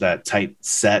cast, that tight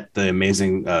set, the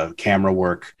amazing camera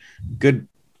work, good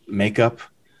makeup.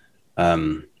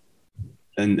 Um,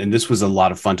 and this was a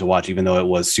lot of fun to watch, even though it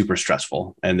was super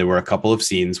stressful. And there were a couple of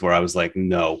scenes where I was like,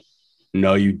 no,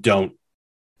 no, you don't.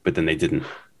 But then they didn't.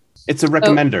 It's a Oh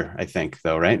recommender, I think,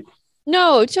 though, right?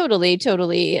 no, totally,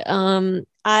 totally.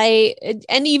 I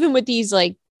and even with these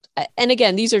like, and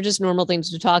again, these are just normal things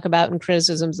to talk about and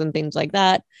criticisms and things like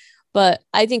that. But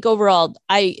I think overall,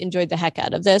 I enjoyed the heck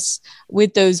out of this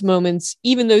with those moments,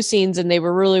 even those scenes, and they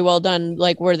were really well done.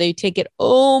 Like where they take it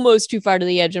almost too far to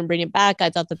the edge and bring it back. I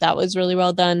thought that that was really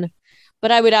well done.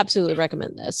 But I would absolutely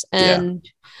recommend this. Yeah.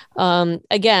 And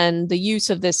again, the use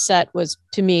of this set was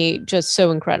to me just so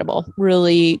incredible,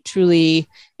 really, truly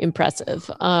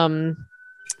impressive.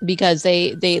 Because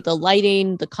they the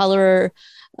lighting, the color,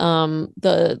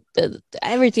 the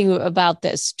everything about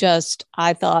this just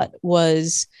I thought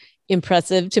was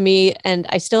impressive to me, and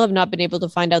I still have not been able to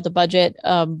find out the budget,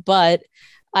 but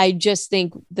I just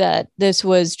think that this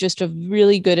was just a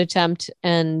really good attempt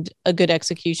and a good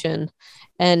execution.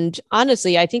 And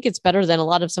honestly, I think it's better than a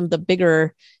lot of some of the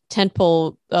bigger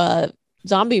tentpole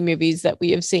zombie movies that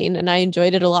we have seen, and I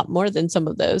enjoyed it a lot more than some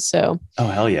of those. So, Oh,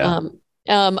 hell yeah.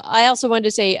 um, I also wanted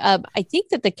to say, I think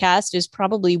that the cast is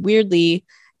probably weirdly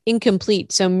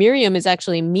incomplete. So Miriam is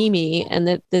actually Mimi, and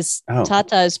that this Oh,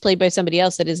 Tata is played by somebody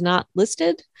else that is not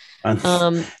listed.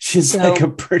 she's like a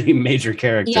So pretty major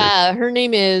character. yeah, her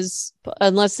name is,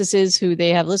 unless this is who they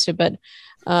have listed, but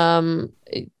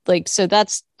like so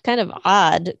that's kind of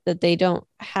odd that they don't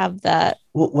have that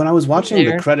Well, when I was in watching the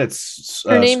there. credits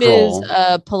Her name is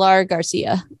scroll, Pilar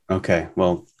Garcia. okay,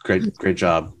 well, great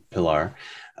job, Pilar.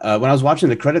 When I was watching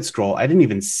the credits scroll, I didn't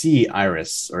even see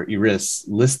Iris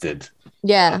listed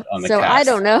Yeah. on the So I cast.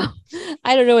 don't know.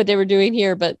 I don't know what they were doing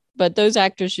here, but those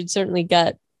actors should certainly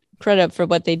get credit for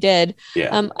what they did.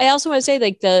 Yeah. I also want to say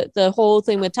like the whole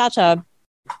thing with Tata,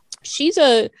 she's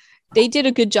a they did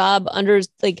a good job under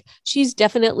like she's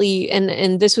definitely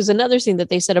and this was another thing that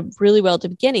they set up really well at the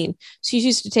beginning. She's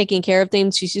used to taking care of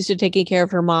things. She's used to taking care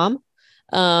of her mom,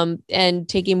 and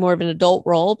taking more of an adult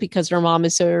role because her mom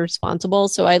is so responsible.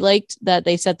 So I liked that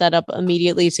they set that up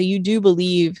immediately. So you do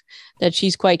believe that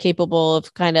she's quite capable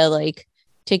of kind of like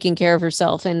taking care of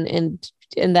herself, and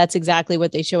that's exactly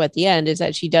what they show at the end is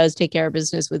that she does take care of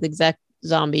business with exec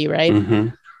zombie, right? Mm-hmm.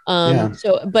 Yeah.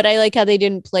 So but I like how they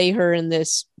didn't play her in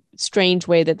this strange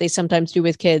way that they sometimes do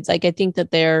with kids. Like I think that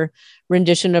their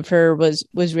rendition of her was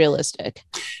realistic.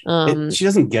 She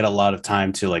doesn't get a lot of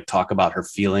time to like talk about her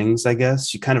feelings, I guess.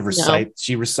 She kind of No,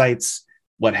 recites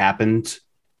what happened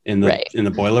right. in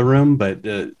the boiler room, but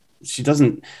she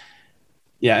doesn't.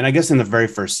 Yeah, and I guess in the very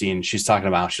first scene, she's talking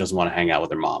about how she doesn't want to hang out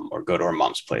with her mom or go to her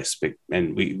mom's place,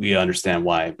 and we understand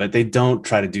why. But they don't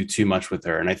try to do too much with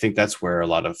her, and I think that's where a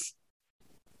lot of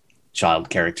child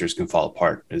characters can fall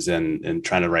apart, is in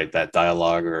trying to write that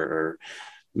dialogue, or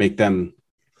make them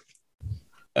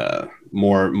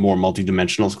more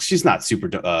multidimensional. She's not super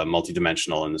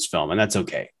multidimensional in this film, and that's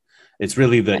okay. It's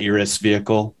really the Iris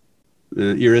vehicle.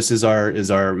 Iris is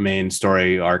our main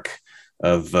story arc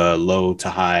of low to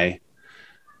high,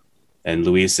 and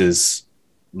Luis is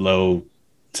low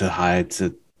to high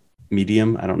to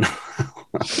medium. I don't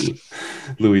know.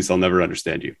 Luis, I'll never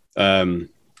understand you.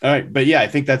 All right, but yeah, I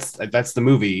think that's the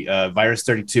movie, Virus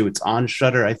 32. It's on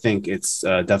Shudder. I think it's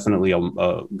definitely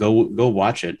go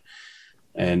watch it,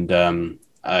 and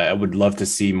I would love to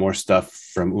see more stuff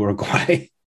from Uruguay.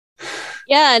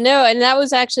 Yeah, no, and that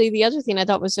was actually the other thing I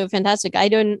thought was so fantastic. I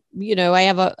don't, I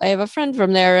have a friend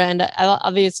from there, and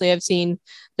obviously I've seen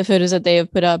the photos that they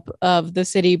have put up of the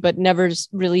city, but never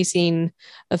really seen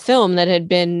a film that had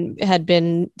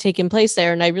been taking place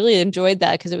there. And I really enjoyed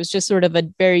that because it was just sort of a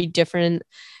very different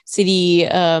city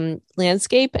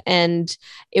landscape, and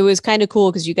it was kind of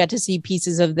cool because you got to see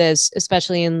pieces of this,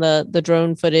 especially in the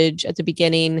drone footage at the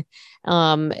beginning,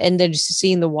 and then just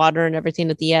seeing the water and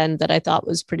everything at the end that I thought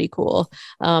was pretty cool.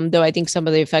 Though I think some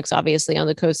of the effects, obviously, on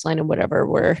the coastline and whatever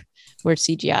were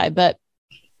CGI, but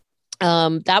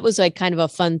that was like kind of a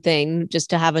fun thing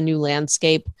just to have a new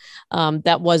landscape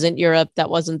that wasn't Europe, that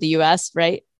wasn't the US,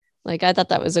 right? Like I thought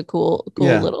that was a cool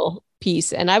Yeah. little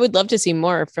piece. And I would love to see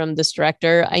more from this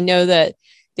director. I know that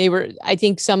I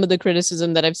think some of the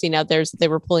criticism that I've seen out there is that they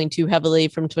were pulling too heavily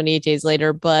from 28 Days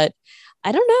Later, but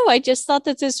I don't know. I just thought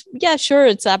that yeah, sure,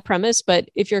 it's that premise, but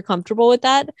if you're comfortable with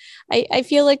that, I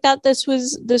feel like that this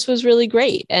was really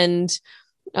great. And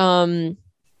um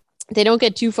they don't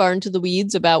get too far into the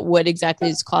weeds about what exactly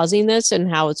is causing this and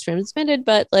how it's transmitted,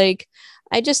 but like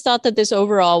I just thought that this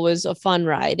overall was a fun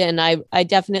ride. And I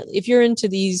definitely, if you're into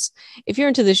this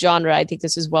genre, I think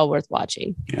this is well worth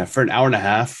watching. Yeah, for an hour and a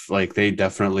half, like they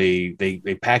definitely they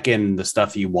pack in the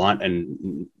stuff you want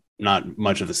and not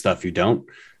much of the stuff you don't.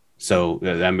 So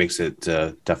that makes it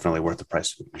definitely worth the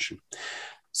price of admission.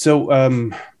 So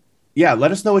yeah,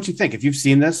 let us know what you think. If you've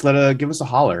seen this, give us a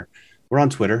holler. We're on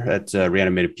Twitter at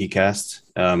Reanimated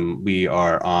PCast. We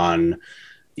are on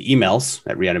the emails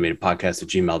at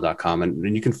reanimatedpodcast@gmail.com.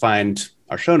 And you can find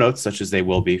our show notes, such as they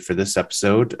will be for this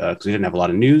episode, because we didn't have a lot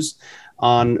of news,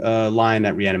 on line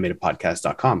at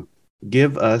reanimatedpodcast.com.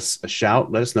 Give us a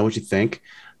shout. Let us know what you think.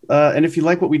 And if you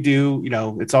like what we do,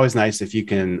 it's always nice if you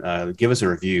can give us a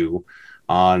review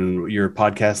on your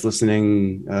podcast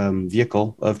listening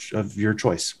vehicle of your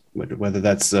choice, whether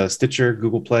that's Stitcher,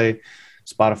 Google Play,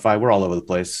 Spotify. We're all over the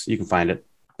place. You can find it.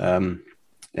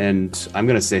 And I'm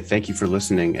going to say thank you for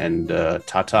listening and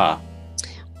ta-ta.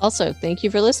 Also, thank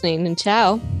you for listening and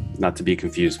ciao. Not to be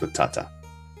confused with Tata.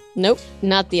 Nope,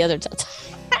 not the other Tata.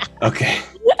 Okay.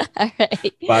 All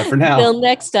right. Bye for now. Till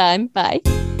next time. Bye.